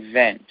that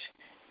event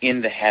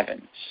in the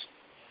heavens.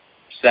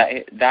 So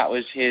that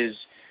was his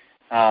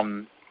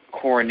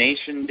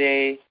coronation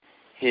day,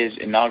 his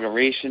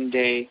inauguration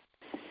day,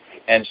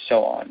 and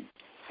so on.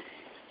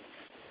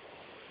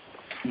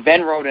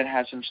 Ben Roden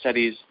has some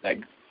studies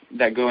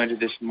that go into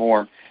this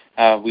more.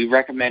 We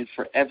recommend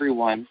for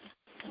everyone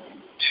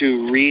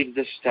to read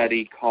the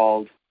study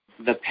called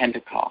The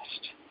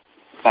Pentecost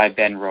by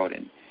Ben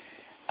Roden.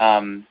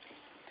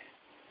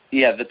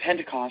 The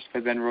Pentecost by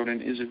Ben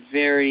Roden is a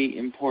very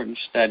important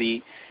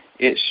study.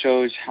 It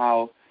shows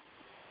how,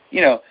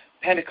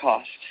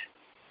 Pentecost,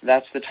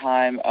 that's the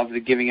time of the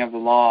giving of the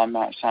law on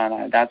Mount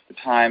Sinai. That's the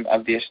time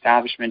of the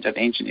establishment of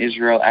ancient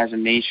Israel as a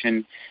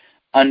nation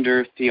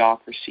under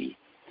theocracy.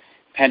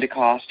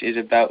 Pentecost is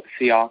about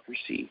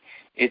theocracy.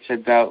 It's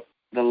about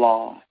the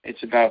law.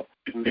 It's about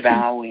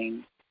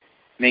vowing,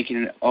 making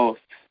an oath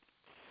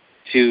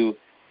to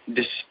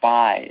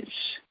despise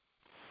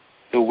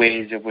the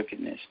ways of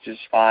wickedness,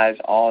 despise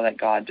all that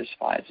God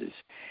despises,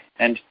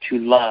 and to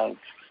love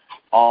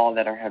all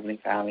that our Heavenly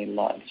Family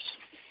loves.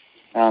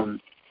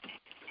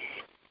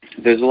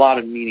 There's a lot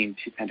of meaning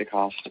to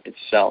Pentecost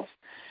itself.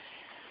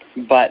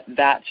 But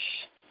that's,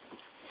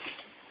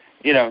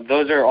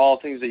 those are all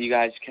things that you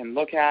guys can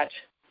look at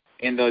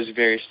in those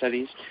various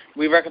studies.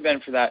 We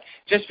recommend for that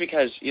just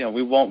because,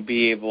 we won't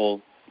be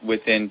able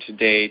within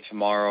today,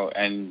 tomorrow,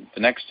 and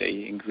the next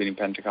day, including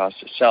Pentecost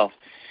itself,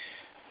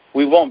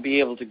 we won't be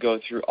able to go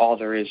through all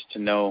there is to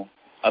know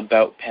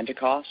about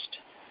Pentecost.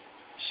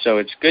 So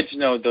it's good to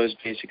know those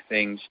basic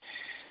things.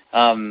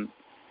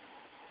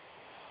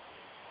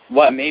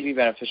 What may be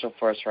beneficial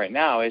for us right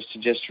now is to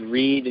just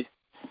read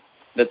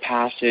the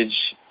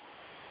passage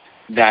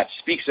that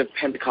speaks of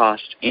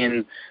Pentecost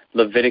in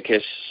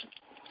Leviticus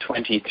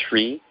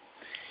 23,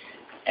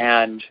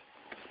 and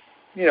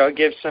it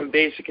gives some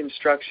basic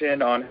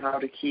instruction on how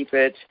to keep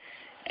it,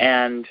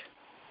 and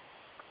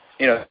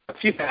a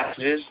few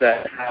passages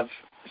that have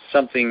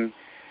something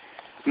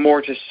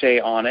more to say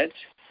on it,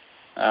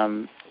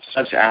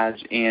 such as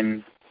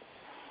in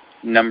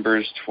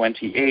Numbers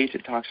 28,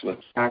 it talks about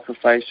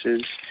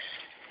sacrifices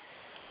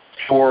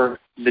for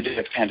the day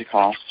of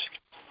Pentecost.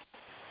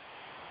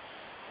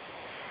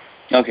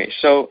 Okay,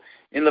 so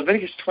in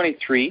Leviticus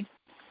 23,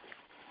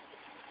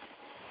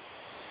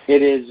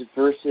 It is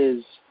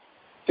verses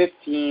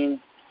 15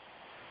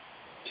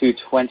 to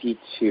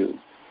 22.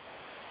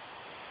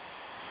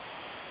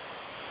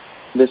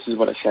 This is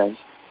what it says.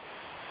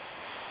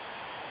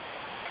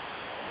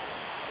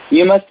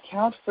 You must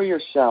count for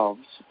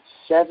yourselves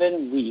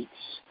 7 weeks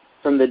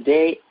from the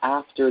day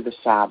after the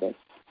Sabbath,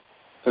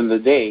 from the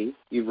day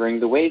you bring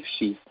the wave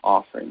sheaf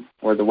offering,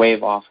 or the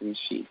wave offering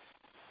sheaf.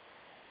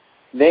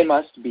 They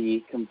must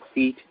be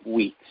complete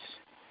weeks.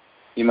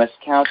 You must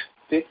count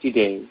 50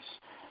 days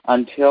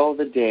until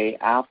the day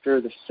after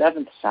the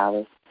 7th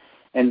Sabbath,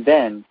 and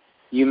then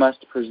you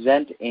must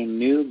present a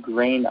new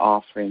grain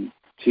offering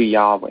to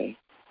Yahweh.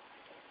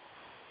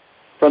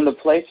 From the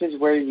places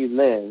where you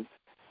live,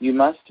 you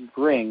must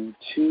bring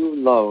 2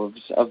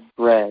 loaves of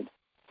bread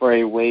for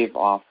a wave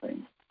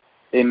offering.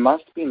 They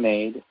must be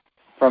made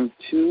from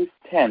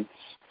 2/10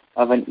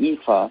 of an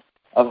ephah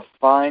of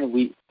fine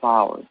wheat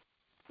flour,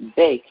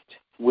 baked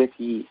with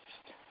yeast,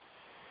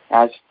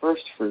 as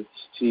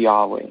firstfruits to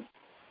Yahweh.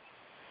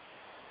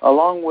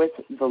 Along with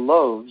the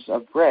loaves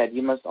of bread,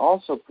 you must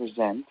also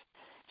present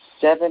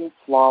 7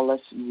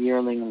 flawless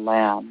yearling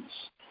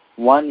lambs,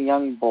 1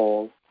 young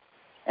bull,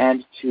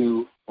 and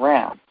 2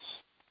 rams.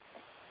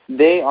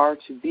 They are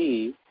to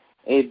be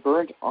a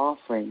burnt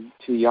offering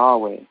to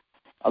Yahweh,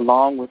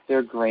 along with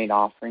their grain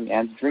offering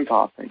and drink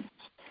offerings,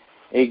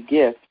 a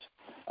gift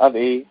of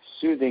a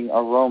soothing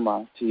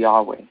aroma to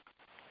Yahweh.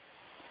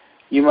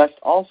 You must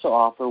also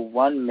offer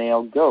 1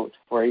 male goat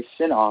for a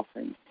sin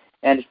offering,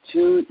 and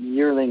 2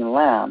 yearling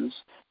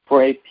lambs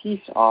for a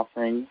peace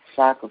offering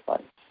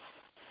sacrifice.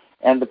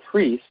 And the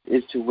priest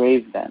is to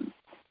wave them,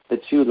 the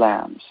 2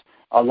 lambs,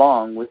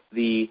 along with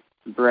the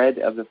bread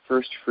of the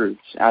first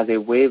fruits, as a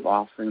wave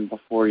offering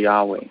before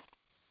Yahweh.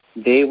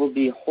 They will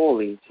be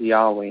holy to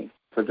Yahweh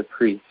for the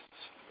priests.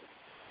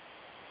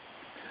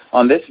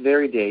 On this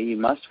very day you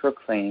must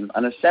proclaim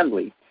an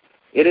assembly.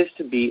 It is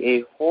to be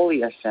a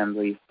holy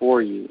assembly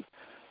for you.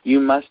 You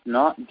must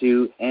not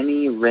do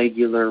any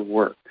regular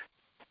work.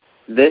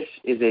 This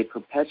is a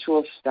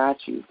perpetual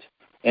statute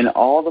in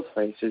all the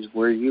places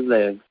where you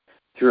live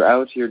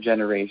throughout your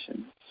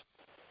generations.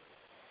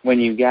 When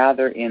you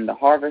gather in the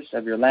harvest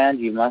of your land,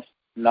 you must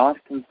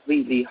not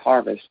completely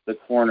harvest the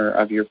corner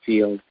of your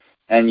field,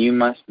 and you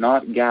must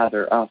not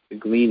gather up the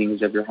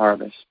gleanings of your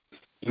harvest.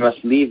 You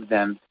must leave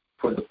them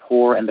for the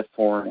poor and the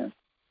foreigner.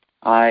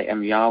 I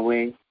am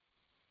Yahweh,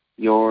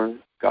 your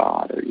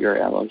God, or your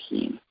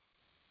Elohim.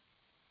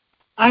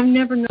 I've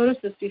never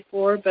noticed this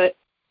before, but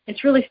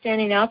it's really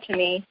standing out to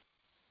me.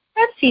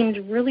 That seemed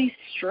really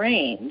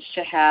strange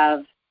to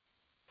have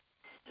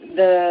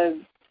the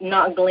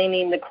not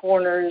gleaning the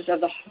corners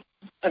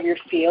of your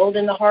field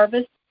in the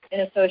harvest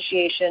in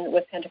association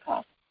with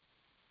Pentecost.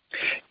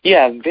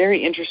 Yeah,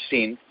 very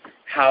interesting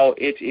how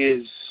it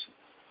is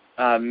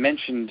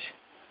mentioned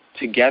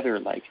together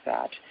like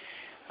that.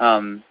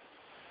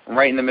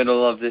 Right in the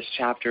middle of this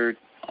chapter,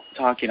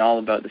 talking all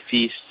about the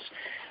feasts.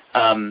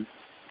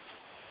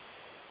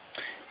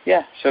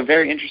 So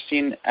very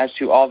interesting as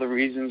to all the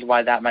reasons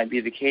why that might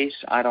be the case.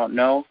 I don't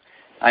know.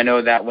 I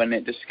know that when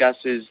it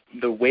discusses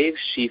the wave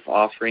sheaf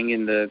offering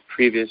in the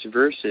previous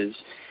verses,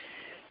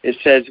 it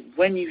says,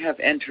 when you have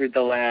entered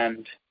the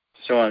land,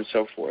 so on and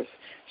so forth.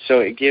 So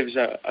it gives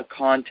a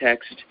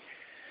context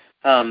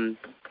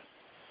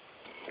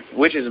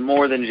which is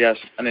more than just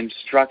an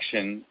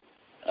instruction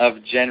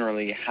of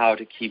generally how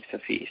to keep the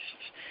feasts.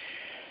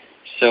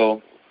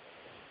 So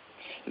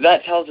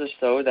that tells us,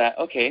 though, that,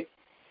 okay,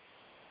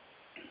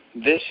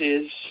 this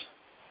is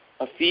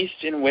a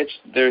feast in which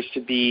there's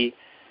to be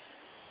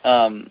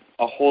a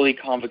holy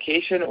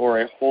convocation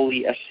or a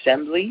holy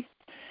assembly.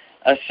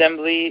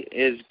 Assembly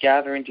is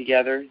gathering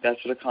together.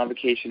 That's what a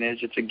convocation is.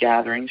 It's a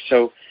gathering.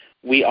 So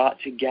we ought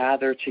to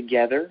gather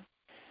together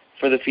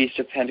for the Feast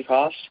of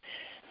Pentecost.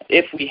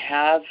 If we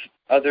have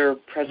other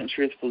Present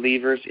Truth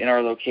believers in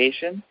our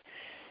location,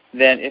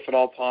 then if at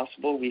all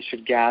possible, we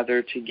should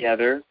gather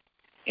together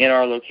in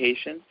our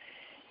location.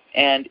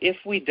 And if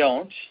we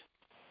don't,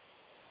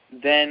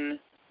 then,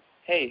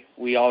 hey,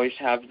 we always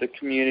have the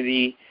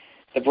community,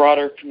 the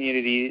broader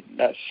community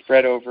that's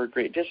spread over a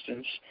great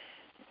distance,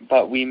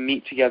 but we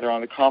meet together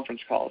on the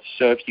conference calls.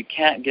 So if you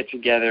can't get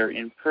together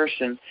in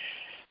person,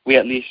 we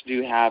at least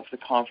do have the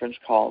conference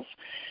calls.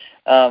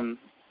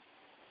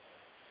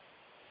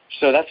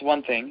 So that's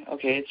one thing.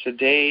 Okay, it's a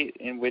day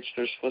in which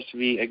there's supposed to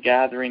be a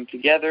gathering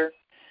together.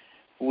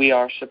 We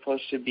are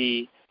supposed to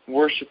be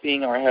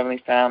worshiping our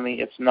Heavenly Family.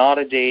 It's not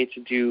a day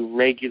to do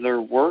regular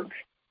work.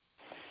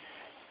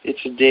 It's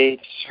a day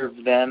to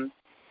serve them.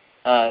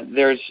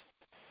 There's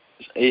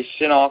a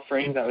sin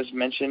offering that was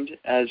mentioned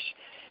as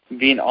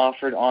being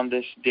offered on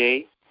this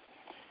day.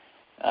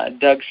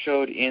 Doug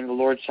showed in the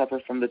Lord's Supper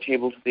from the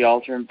table to the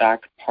altar in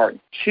back part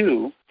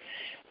 2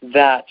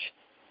 that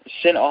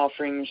sin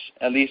offerings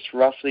at least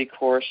roughly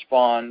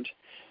correspond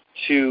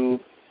to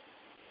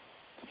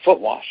foot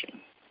washing.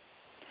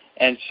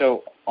 And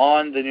so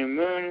on the new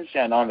moons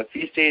and on the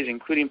feast days,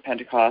 including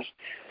Pentecost,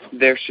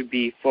 there should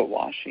be foot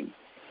washing.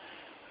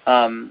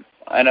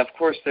 And of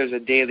course, there's a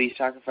daily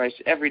sacrifice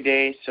every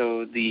day,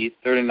 so the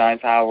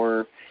 39th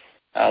hour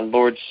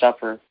Lord's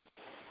Supper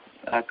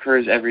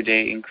occurs every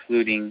day,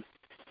 including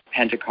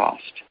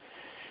Pentecost.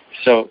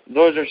 So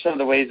those are some of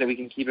the ways that we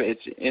can keep it.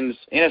 It's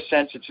in a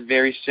sense, it's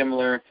very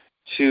similar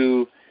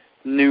to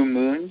new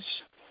moons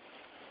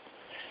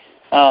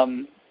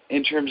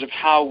in terms of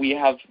how we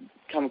have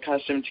come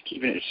accustomed to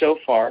keeping it so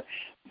far.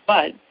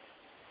 But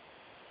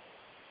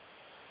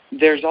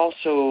there's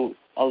also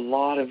a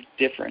lot of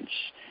difference,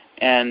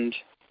 and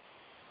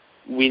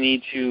we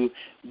need to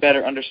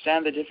better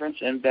understand the difference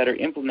and better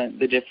implement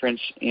the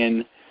difference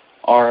in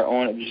our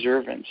own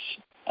observance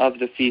of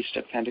the Feast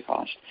of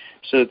Pentecost.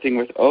 So the thing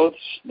with oaths,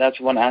 that's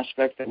one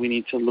aspect that we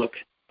need to look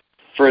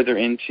further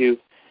into.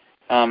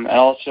 And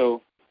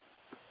also,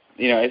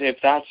 if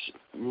that's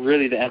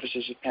really the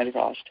emphasis of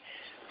Pentecost,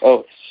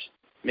 oaths,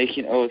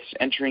 making oaths,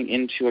 entering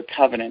into a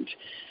covenant,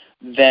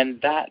 then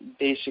that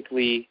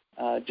basically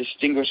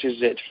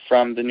distinguishes it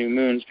from the new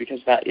moons, because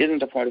that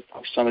isn't a point of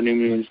focus on the new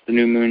moons. The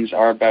new moons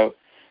are about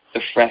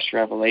the fresh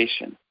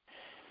revelation.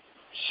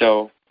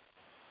 So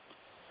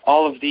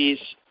all of these,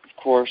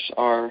 of course,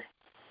 are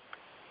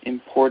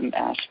important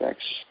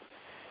aspects.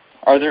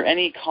 Are there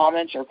any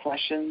comments or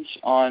questions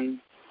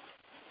on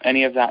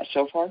any of that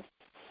so far?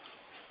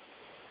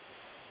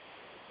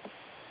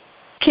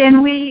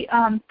 Can we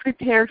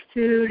prepare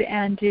food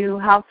and do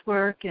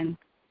housework and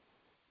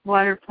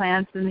water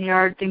plants in the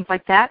yard, things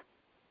like that?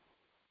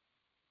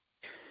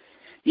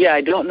 Yeah,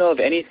 I don't know of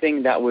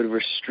anything that would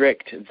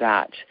restrict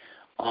that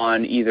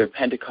on either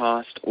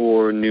Pentecost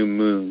or new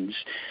moons.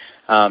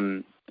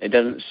 It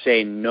doesn't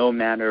say no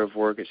manner of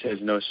work. It says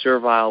no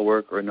servile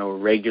work or no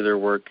regular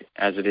work,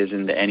 as it is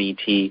in the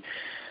NET.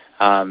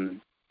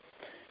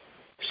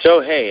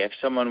 So, hey, if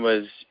someone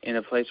was in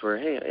a place where,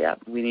 hey, yeah,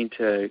 we need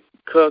to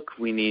cook,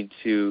 we need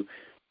to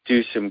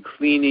do some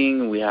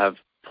cleaning, we have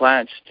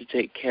plants to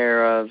take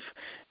care of,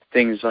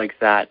 things like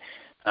that,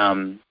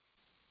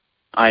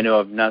 I know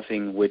of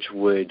nothing which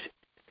would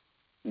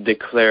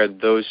declare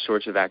those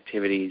sorts of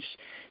activities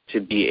to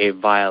be a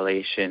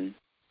violation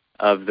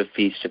of the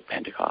Feast of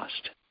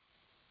Pentecost.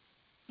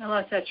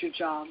 Unless that's your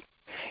job.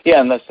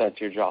 Yeah, unless that's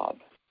your job.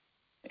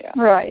 Yeah.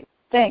 Right.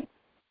 Thanks.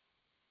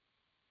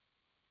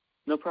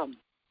 No problem.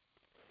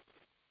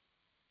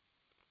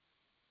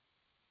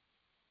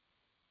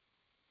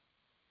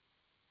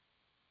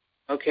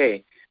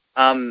 Okay.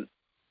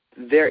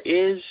 There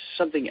is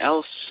something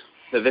else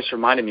that this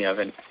reminded me of,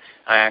 and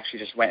I actually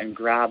just went and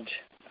grabbed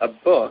a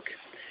book.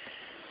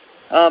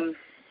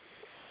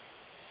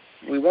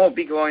 We won't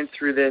be going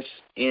through this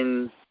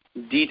in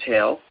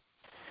detail,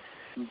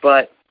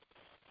 but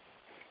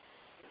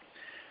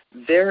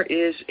there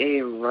is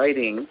a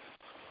writing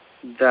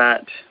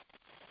that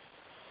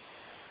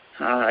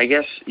I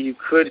guess you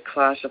could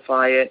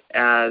classify it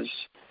as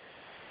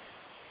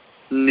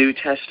New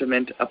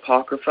Testament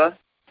Apocrypha,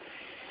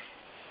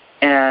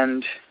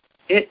 and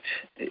it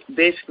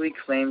basically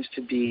claims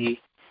to be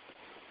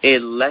a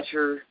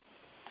letter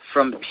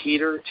from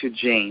Peter to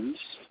James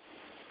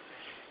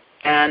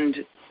and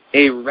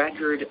a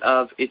record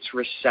of its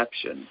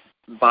reception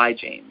by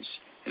James.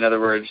 In other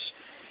words,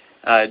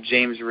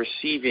 James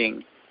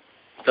receiving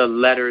the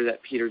letter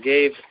that Peter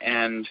gave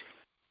and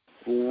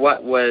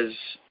what was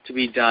to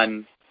be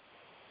done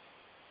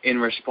in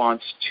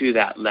response to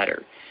that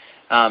letter.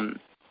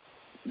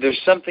 There's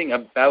something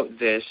about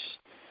this,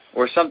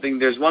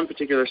 there's one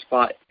particular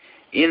spot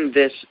in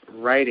this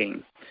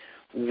writing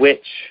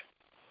which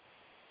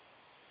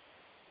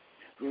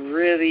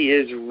really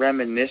is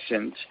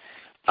reminiscent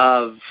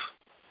of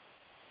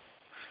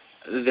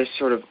this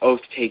sort of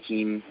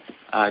oath-taking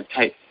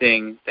type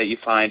thing that you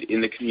find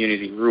in the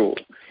community rule.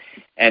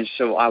 And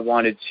so I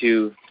wanted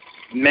to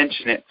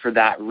mention it for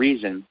that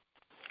reason.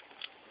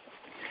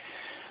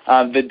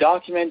 The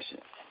document,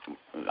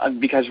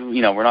 because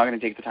we're not going to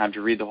take the time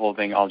to read the whole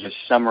thing, I'll just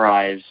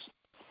summarize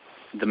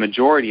the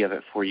majority of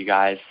it for you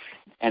guys,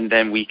 and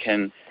then we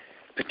can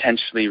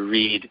potentially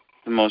read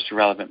the most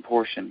relevant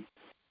portion.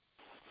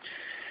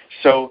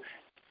 So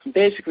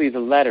basically the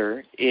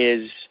letter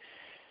is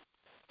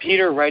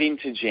Peter writing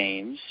to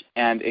James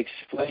and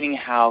explaining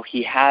how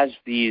he has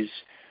these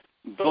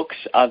books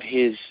of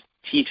his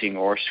teaching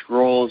or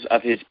scrolls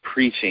of his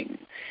preaching,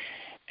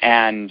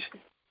 and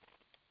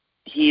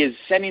he is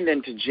sending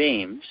them to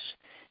James,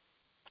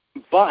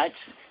 but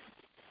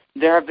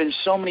there have been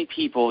so many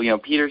people,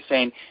 Peter's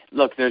saying,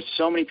 look, there's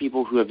so many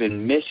people who have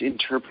been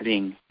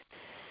misinterpreting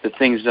the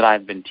things that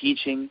I've been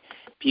teaching.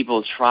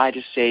 People try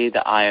to say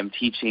that I am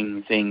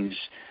teaching things,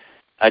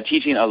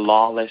 teaching a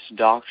lawless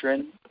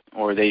doctrine,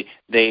 or they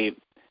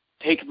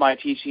take my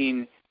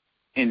teaching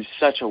in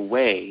such a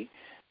way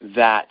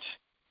that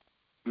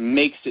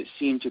makes it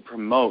seem to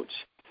promote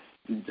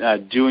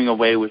doing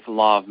away with the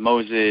law of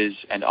Moses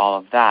and all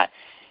of that.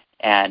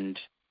 And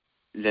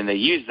then they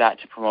use that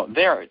to promote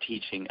their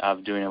teaching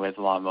of doing away with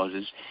the law of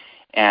Moses.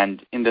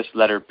 And in this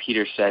letter,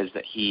 Peter says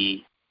that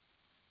he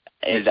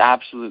is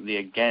absolutely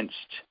against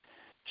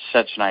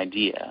such an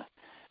idea,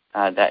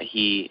 that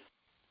he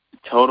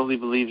totally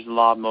believes the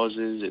law of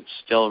Moses, it's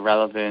still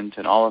relevant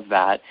and all of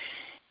that.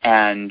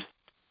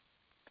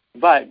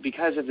 But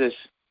because of this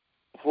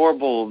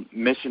horrible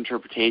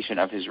misinterpretation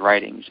of his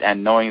writings,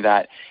 and knowing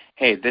that,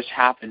 hey, this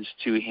happens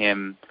to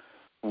him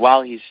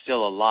while he's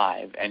still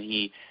alive, and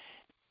he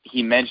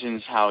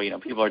mentions how,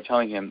 people are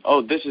telling him,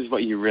 oh, this is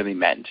what you really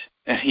meant.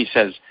 And he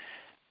says,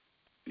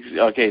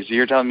 okay, so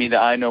you're telling me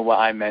that I know what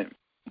I meant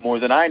more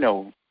than I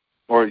know,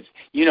 or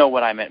you know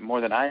what I meant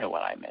more than I know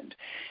what I meant.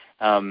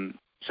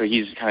 So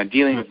he's kind of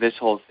dealing with this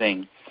whole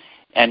thing.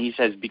 And he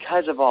says,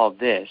 because of all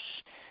this,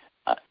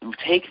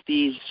 take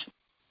these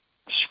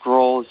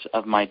scrolls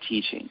of my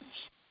teachings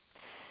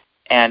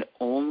and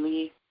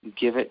only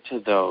give it to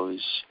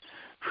those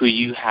who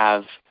you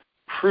have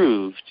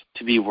proved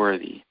to be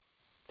worthy,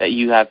 that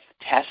you have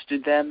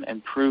tested them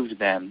and proved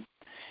them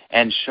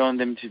and shown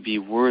them to be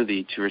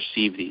worthy to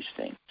receive these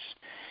things,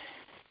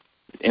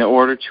 in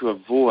order to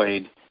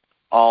avoid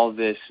all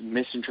this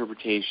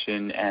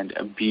misinterpretation and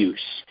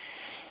abuse.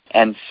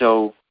 And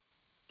so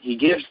he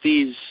gives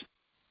these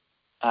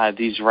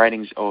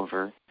writings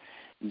over.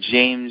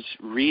 James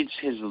reads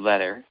his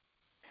letter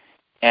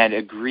and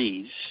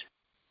agrees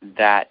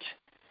that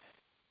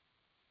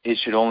it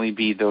should only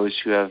be those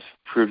who have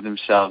proved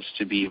themselves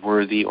to be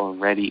worthy or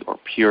ready or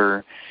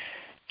pure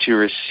to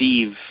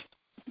receive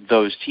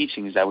those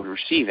teachings that would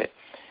receive it.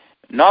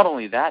 Not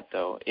only that,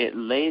 though, it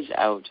lays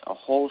out a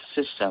whole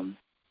system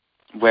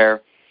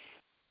where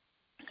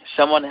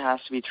someone has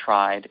to be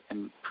tried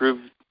and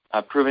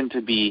proven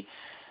to be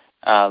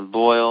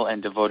loyal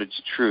and devoted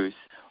to truth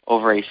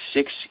over a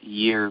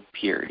 6-year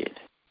period.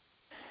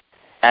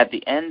 At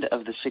the end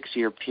of the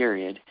 6-year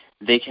period,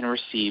 they can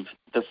receive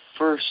the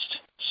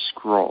first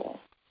scroll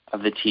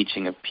of the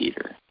teaching of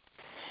Peter.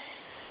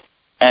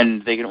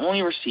 And they can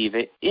only receive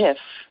it if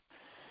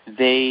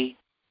they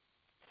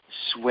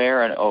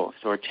swear an oath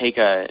or take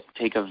a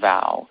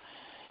vow.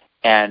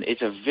 And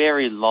it's a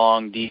very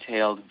long,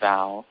 detailed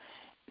vow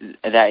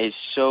that is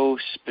so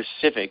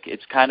specific.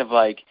 It's kind of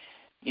like,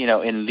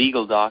 in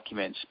legal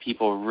documents,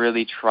 people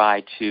really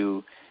try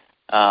to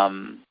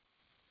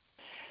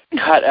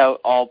cut out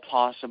all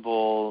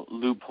possible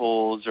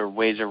loopholes or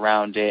ways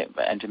around it,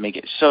 and to make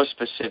it so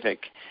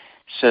specific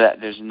so that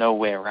there's no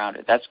way around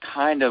it. That's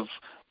kind of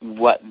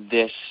what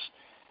this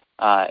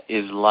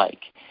is like.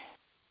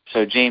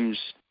 So James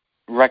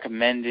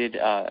recommended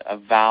a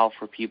vow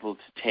for people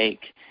to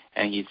take,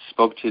 and he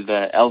spoke to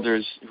the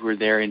elders who were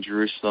there in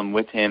Jerusalem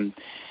with him.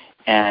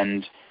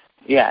 And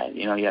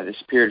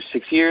this period of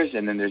 6 years,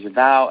 and then there's a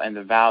vow, and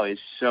the vow is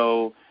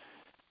so,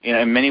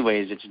 in many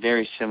ways, it's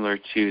very similar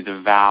to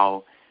the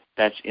vow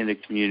that's in the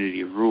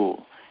community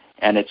rule.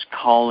 And it's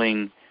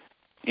calling,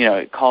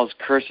 it calls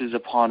curses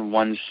upon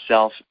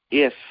oneself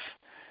if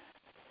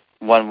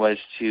one was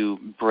to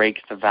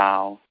break the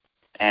vow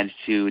and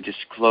to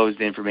disclose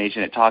the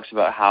information. It talks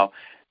about how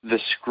the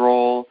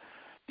scroll,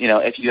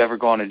 if you ever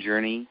go on a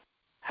journey,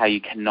 how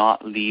you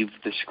cannot leave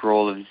the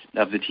scroll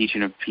of the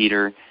teaching of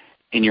Peter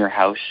in your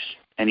house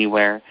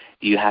anywhere.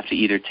 You have to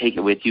either take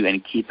it with you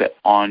and keep it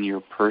on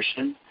your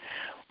person,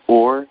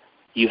 or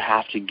you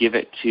have to give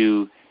it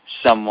to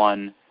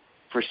someone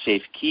for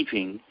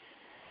safekeeping,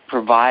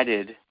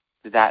 provided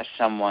that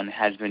someone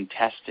has been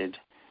tested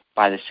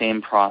by the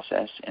same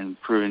process and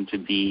proven to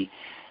be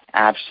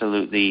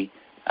absolutely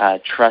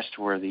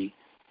trustworthy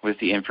with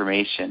the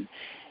information.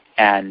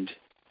 And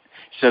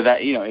so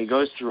that, it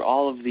goes through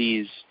all of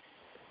these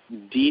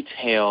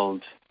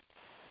detailed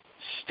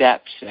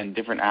steps and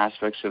different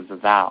aspects of the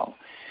vow.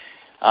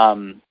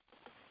 And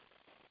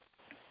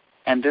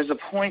there's a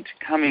point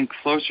coming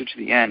closer to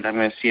the end. I'm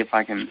going to see if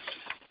I can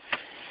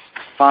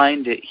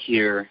find it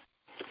here.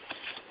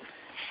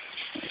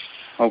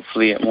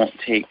 Hopefully it won't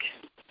take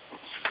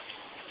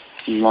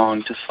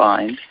long to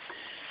find.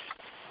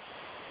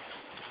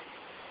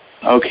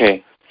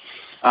 Okay.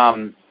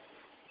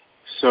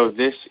 So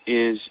this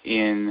is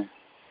in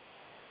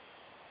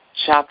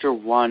chapter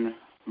 1,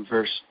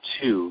 verse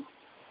 2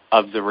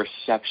 of the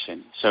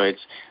reception. So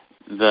it's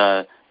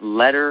the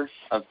letter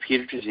of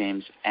Peter to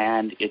James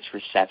and its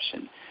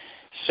reception.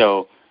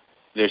 So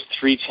there's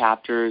 3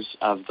 chapters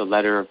of the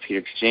letter of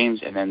Peter to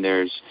James, and then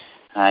there's,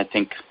 I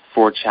think,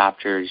 4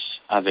 chapters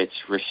of its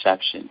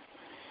reception.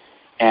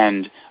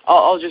 And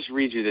I'll just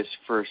read you this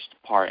first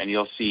part, and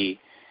you'll see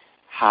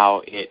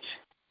how it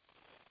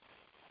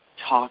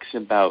talks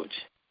about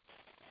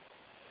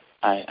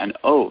an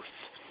oath.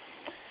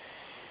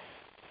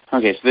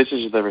 Okay, so this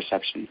is the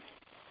reception.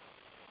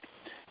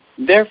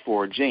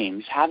 Therefore,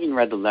 James, having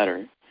read the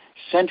letter,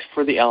 sent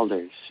for the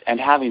elders, and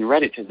having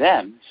read it to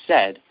them,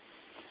 said,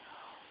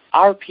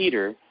 Our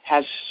Peter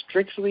has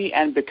strictly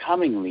and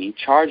becomingly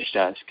charged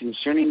us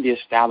concerning the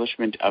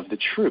establishment of the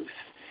truth,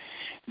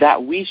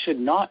 that we should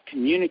not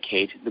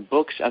communicate the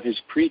books of his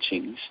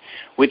preachings,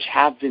 which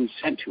have been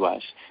sent to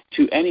us,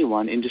 to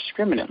anyone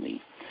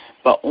indiscriminately,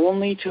 but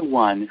only to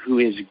one who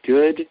is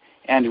good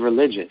and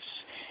religious,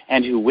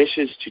 and who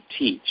wishes to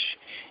teach,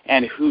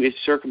 and who is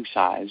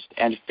circumcised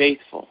and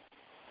faithful.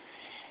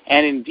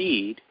 And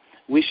indeed,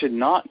 we should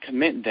not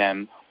commit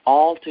them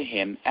all to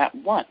him at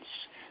once,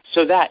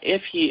 so that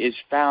if he is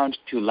found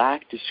to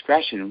lack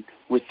discretion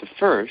with the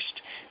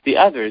first, the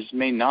others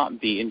may not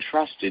be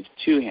entrusted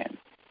to him.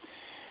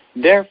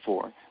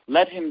 Therefore,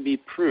 let him be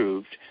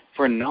proved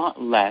for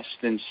not less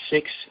than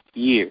 6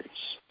 years.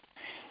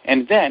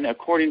 And then,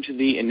 according to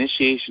the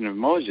initiation of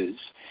Moses,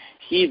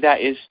 he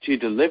that is to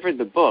deliver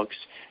the books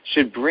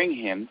should bring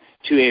him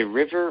to a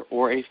river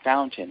or a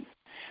fountain,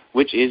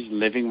 which is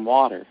living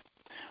water,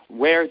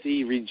 where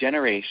the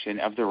regeneration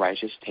of the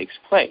righteous takes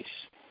place.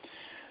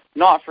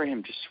 Not for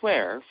him to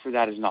swear, for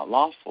that is not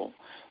lawful,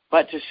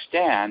 but to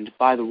stand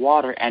by the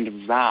water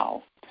and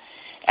vow,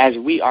 as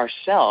we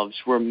ourselves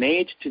were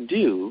made to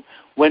do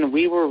when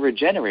we were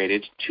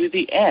regenerated, to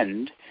the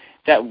end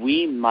that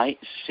we might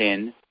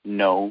sin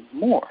no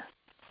more.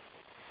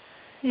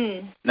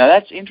 Now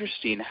that's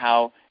interesting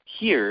how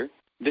here,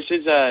 this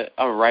is a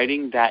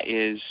writing that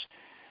is,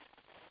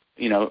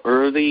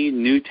 early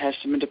New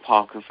Testament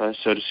Apocrypha,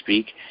 so to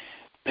speak,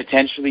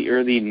 potentially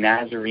early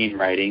Nazarene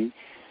writing.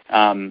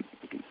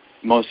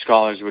 Most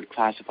scholars would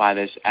classify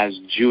this as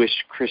Jewish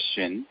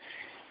Christian,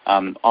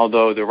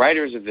 although the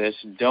writers of this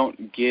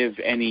don't give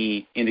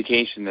any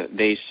indication that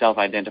they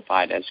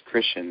self-identified as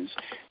Christians.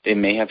 They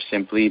may have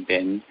simply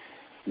been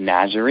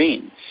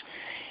Nazarenes.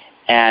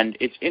 And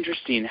it's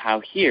interesting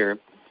how here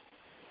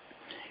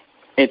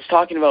it's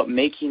talking about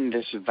making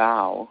this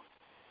vow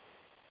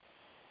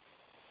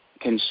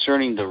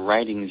concerning the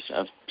writings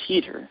of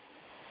Peter,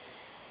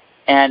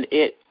 and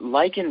it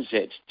likens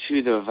it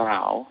to the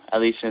vow, at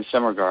least in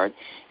some regard,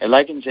 it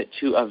likens it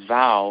to a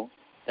vow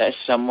that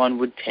someone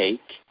would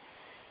take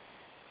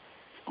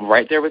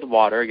right there with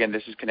water. Again,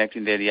 this is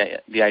connecting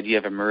the idea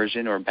of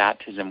immersion or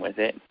baptism with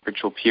it,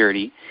 ritual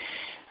purity.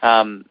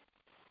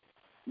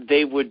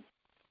 They would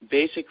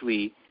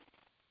basically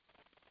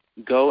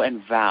go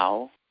and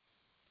vow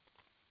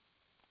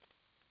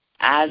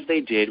as they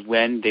did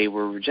when they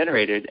were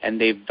regenerated, and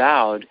they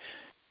vowed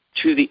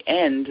to the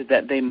end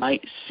that they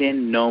might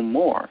sin no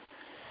more.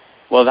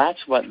 Well, that's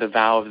what the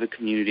vow of the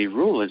community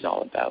rule is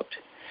all about.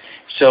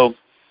 So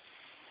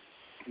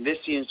this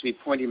seems to be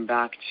pointing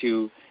back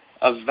to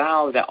a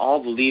vow that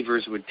all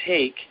believers would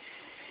take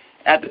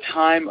at the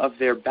time of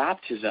their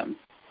baptism,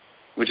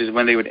 which is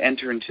when they would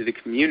enter into the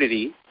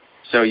community.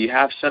 So you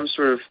have some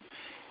sort of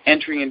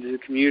entering into the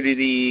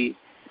community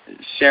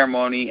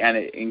ceremony, and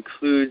it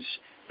includes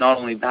not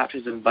only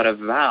baptism but a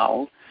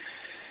vow.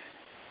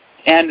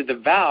 And the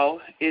vow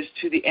is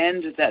to the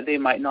end that they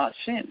might not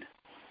sin,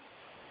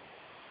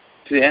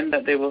 to the end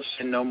that they will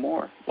sin no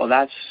more. Well,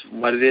 that's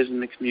what it is in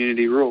the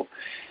community rule.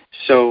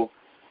 So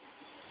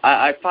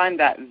I find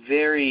that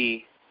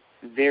very,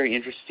 very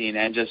interesting,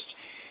 and just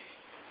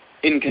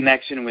in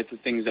connection with the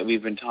things that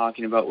we've been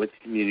talking about with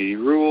the community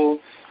rule,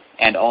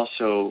 and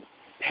also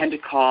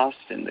Pentecost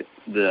and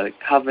the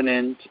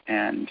covenant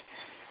and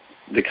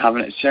the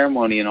covenant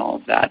ceremony and all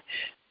of that.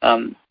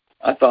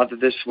 I thought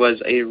that this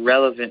was a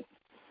relevant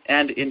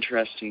and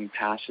interesting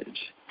passage.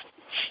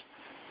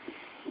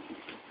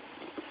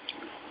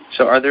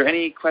 So are there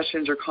any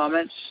questions or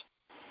comments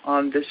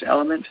on this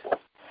element?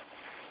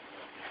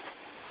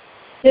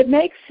 It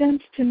makes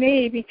sense to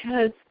me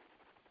because,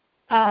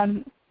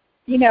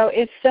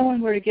 if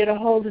someone were to get a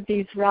hold of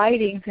these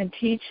writings and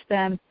teach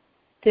them,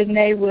 then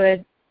they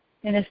would,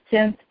 in a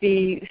sense,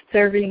 be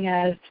serving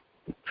as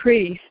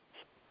priests.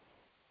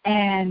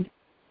 And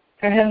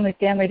our Heavenly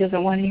Family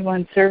doesn't want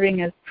anyone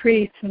serving as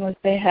priests unless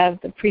they have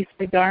the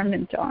priestly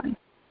garment on.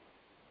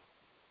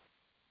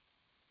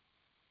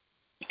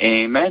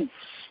 Amen.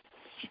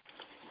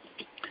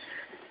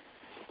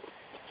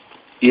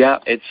 Yeah,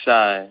 it's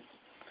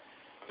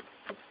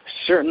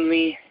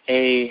certainly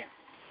a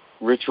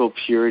ritual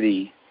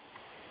purity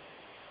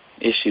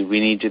issue. We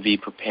need to be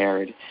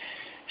prepared.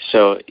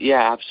 So,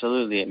 yeah,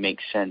 absolutely, it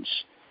makes sense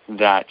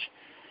that,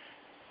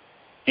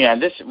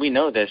 we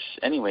know this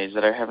anyways,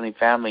 that our Heavenly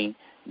Family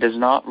does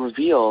not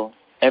reveal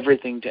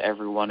everything to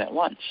everyone at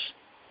once.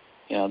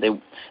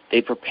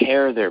 They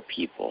prepare their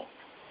people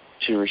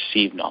to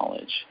receive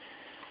knowledge.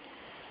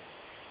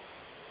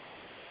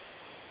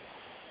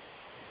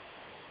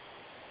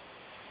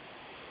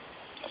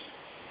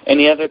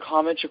 Any other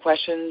comments or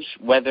questions,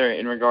 whether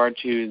in regard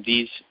to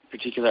these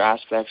particular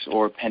aspects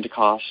or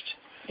Pentecost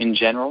in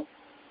general?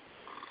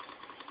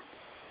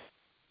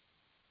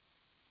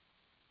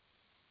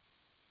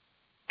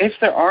 If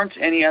there aren't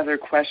any other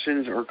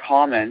questions or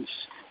comments,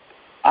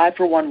 I,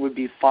 for one, would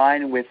be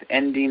fine with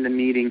ending the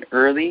meeting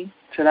early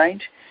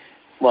tonight.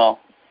 Well,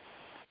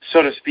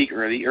 so to speak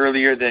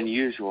earlier than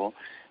usual.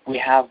 We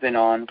have been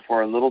on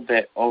for a little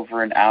bit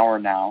over an hour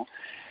now,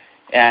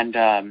 and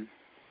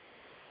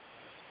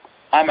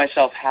I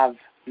myself have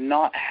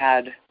not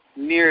had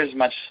near as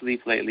much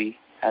sleep lately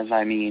as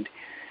I need,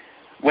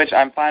 which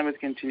I'm fine with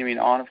continuing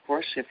on, of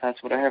course, if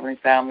that's what our Heavenly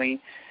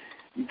Family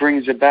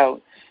brings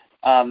about.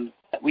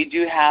 We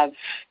do have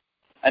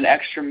an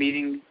extra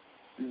meeting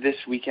this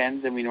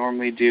weekend than we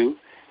normally do,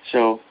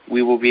 so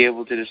we will be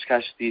able to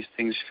discuss these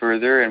things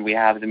further, and we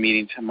have the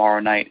meeting tomorrow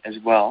night as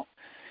well.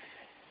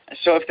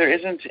 So if there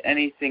isn't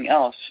anything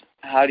else,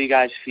 how do you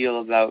guys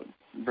feel about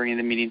bringing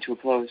the meeting to a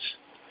close?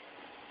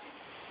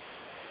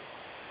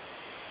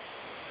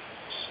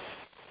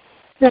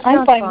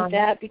 I'm fine with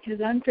that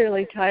because I'm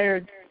fairly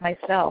tired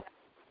myself.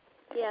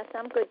 Yes,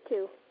 I'm good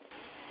too.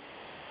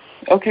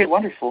 Okay,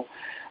 wonderful.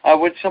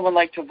 Would someone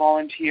like to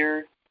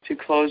volunteer to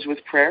close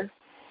with prayer?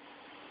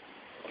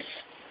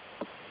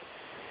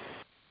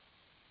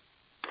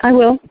 I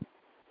will.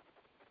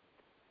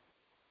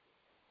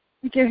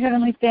 Dear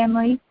Heavenly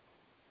Family,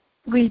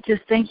 we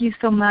just thank you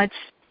so much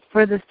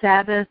for the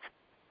Sabbath.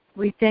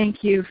 We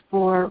thank you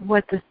for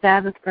what the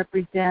Sabbath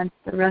represents,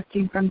 the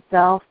resting from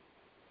self.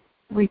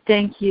 We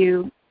thank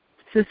you,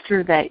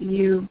 Sister, that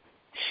you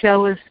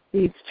show us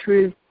these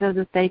truths so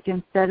that they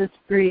can set us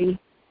free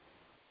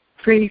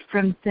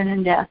from sin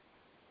and death.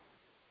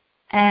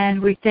 And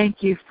we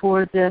thank you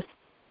for this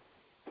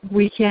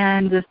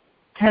weekend, this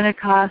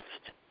Pentecost,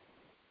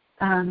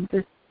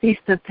 this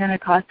Feast of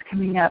Pentecost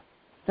coming up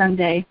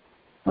Sunday.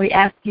 We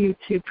ask you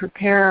to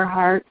prepare our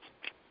hearts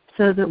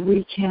so that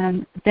we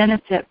can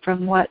benefit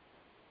from what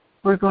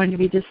we're going to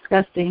be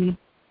discussing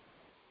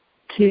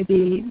to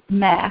the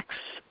max.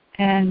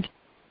 And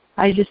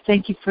I just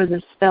thank you for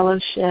this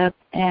fellowship,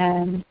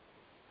 and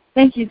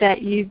thank you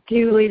that you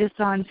do lead us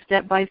on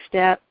step by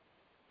step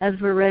as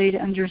we're ready to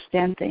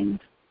understand things.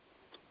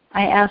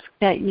 I ask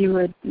that you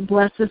would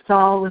bless us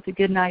all with a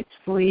good night's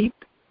sleep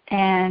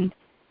and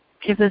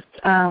give us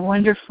a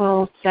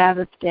wonderful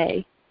Sabbath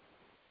day.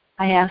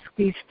 I ask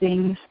these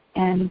things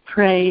and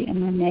pray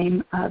in the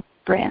name of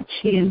Branch,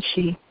 he and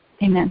she.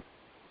 Amen.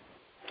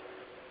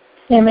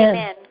 Amen.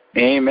 Amen.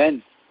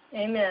 Amen.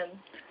 Amen.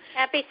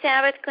 Happy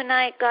Sabbath. Good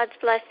night. God's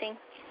blessing.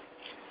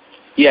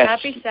 Yes.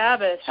 Happy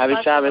Sabbath. Happy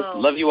Sabbath.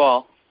 Love you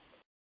all.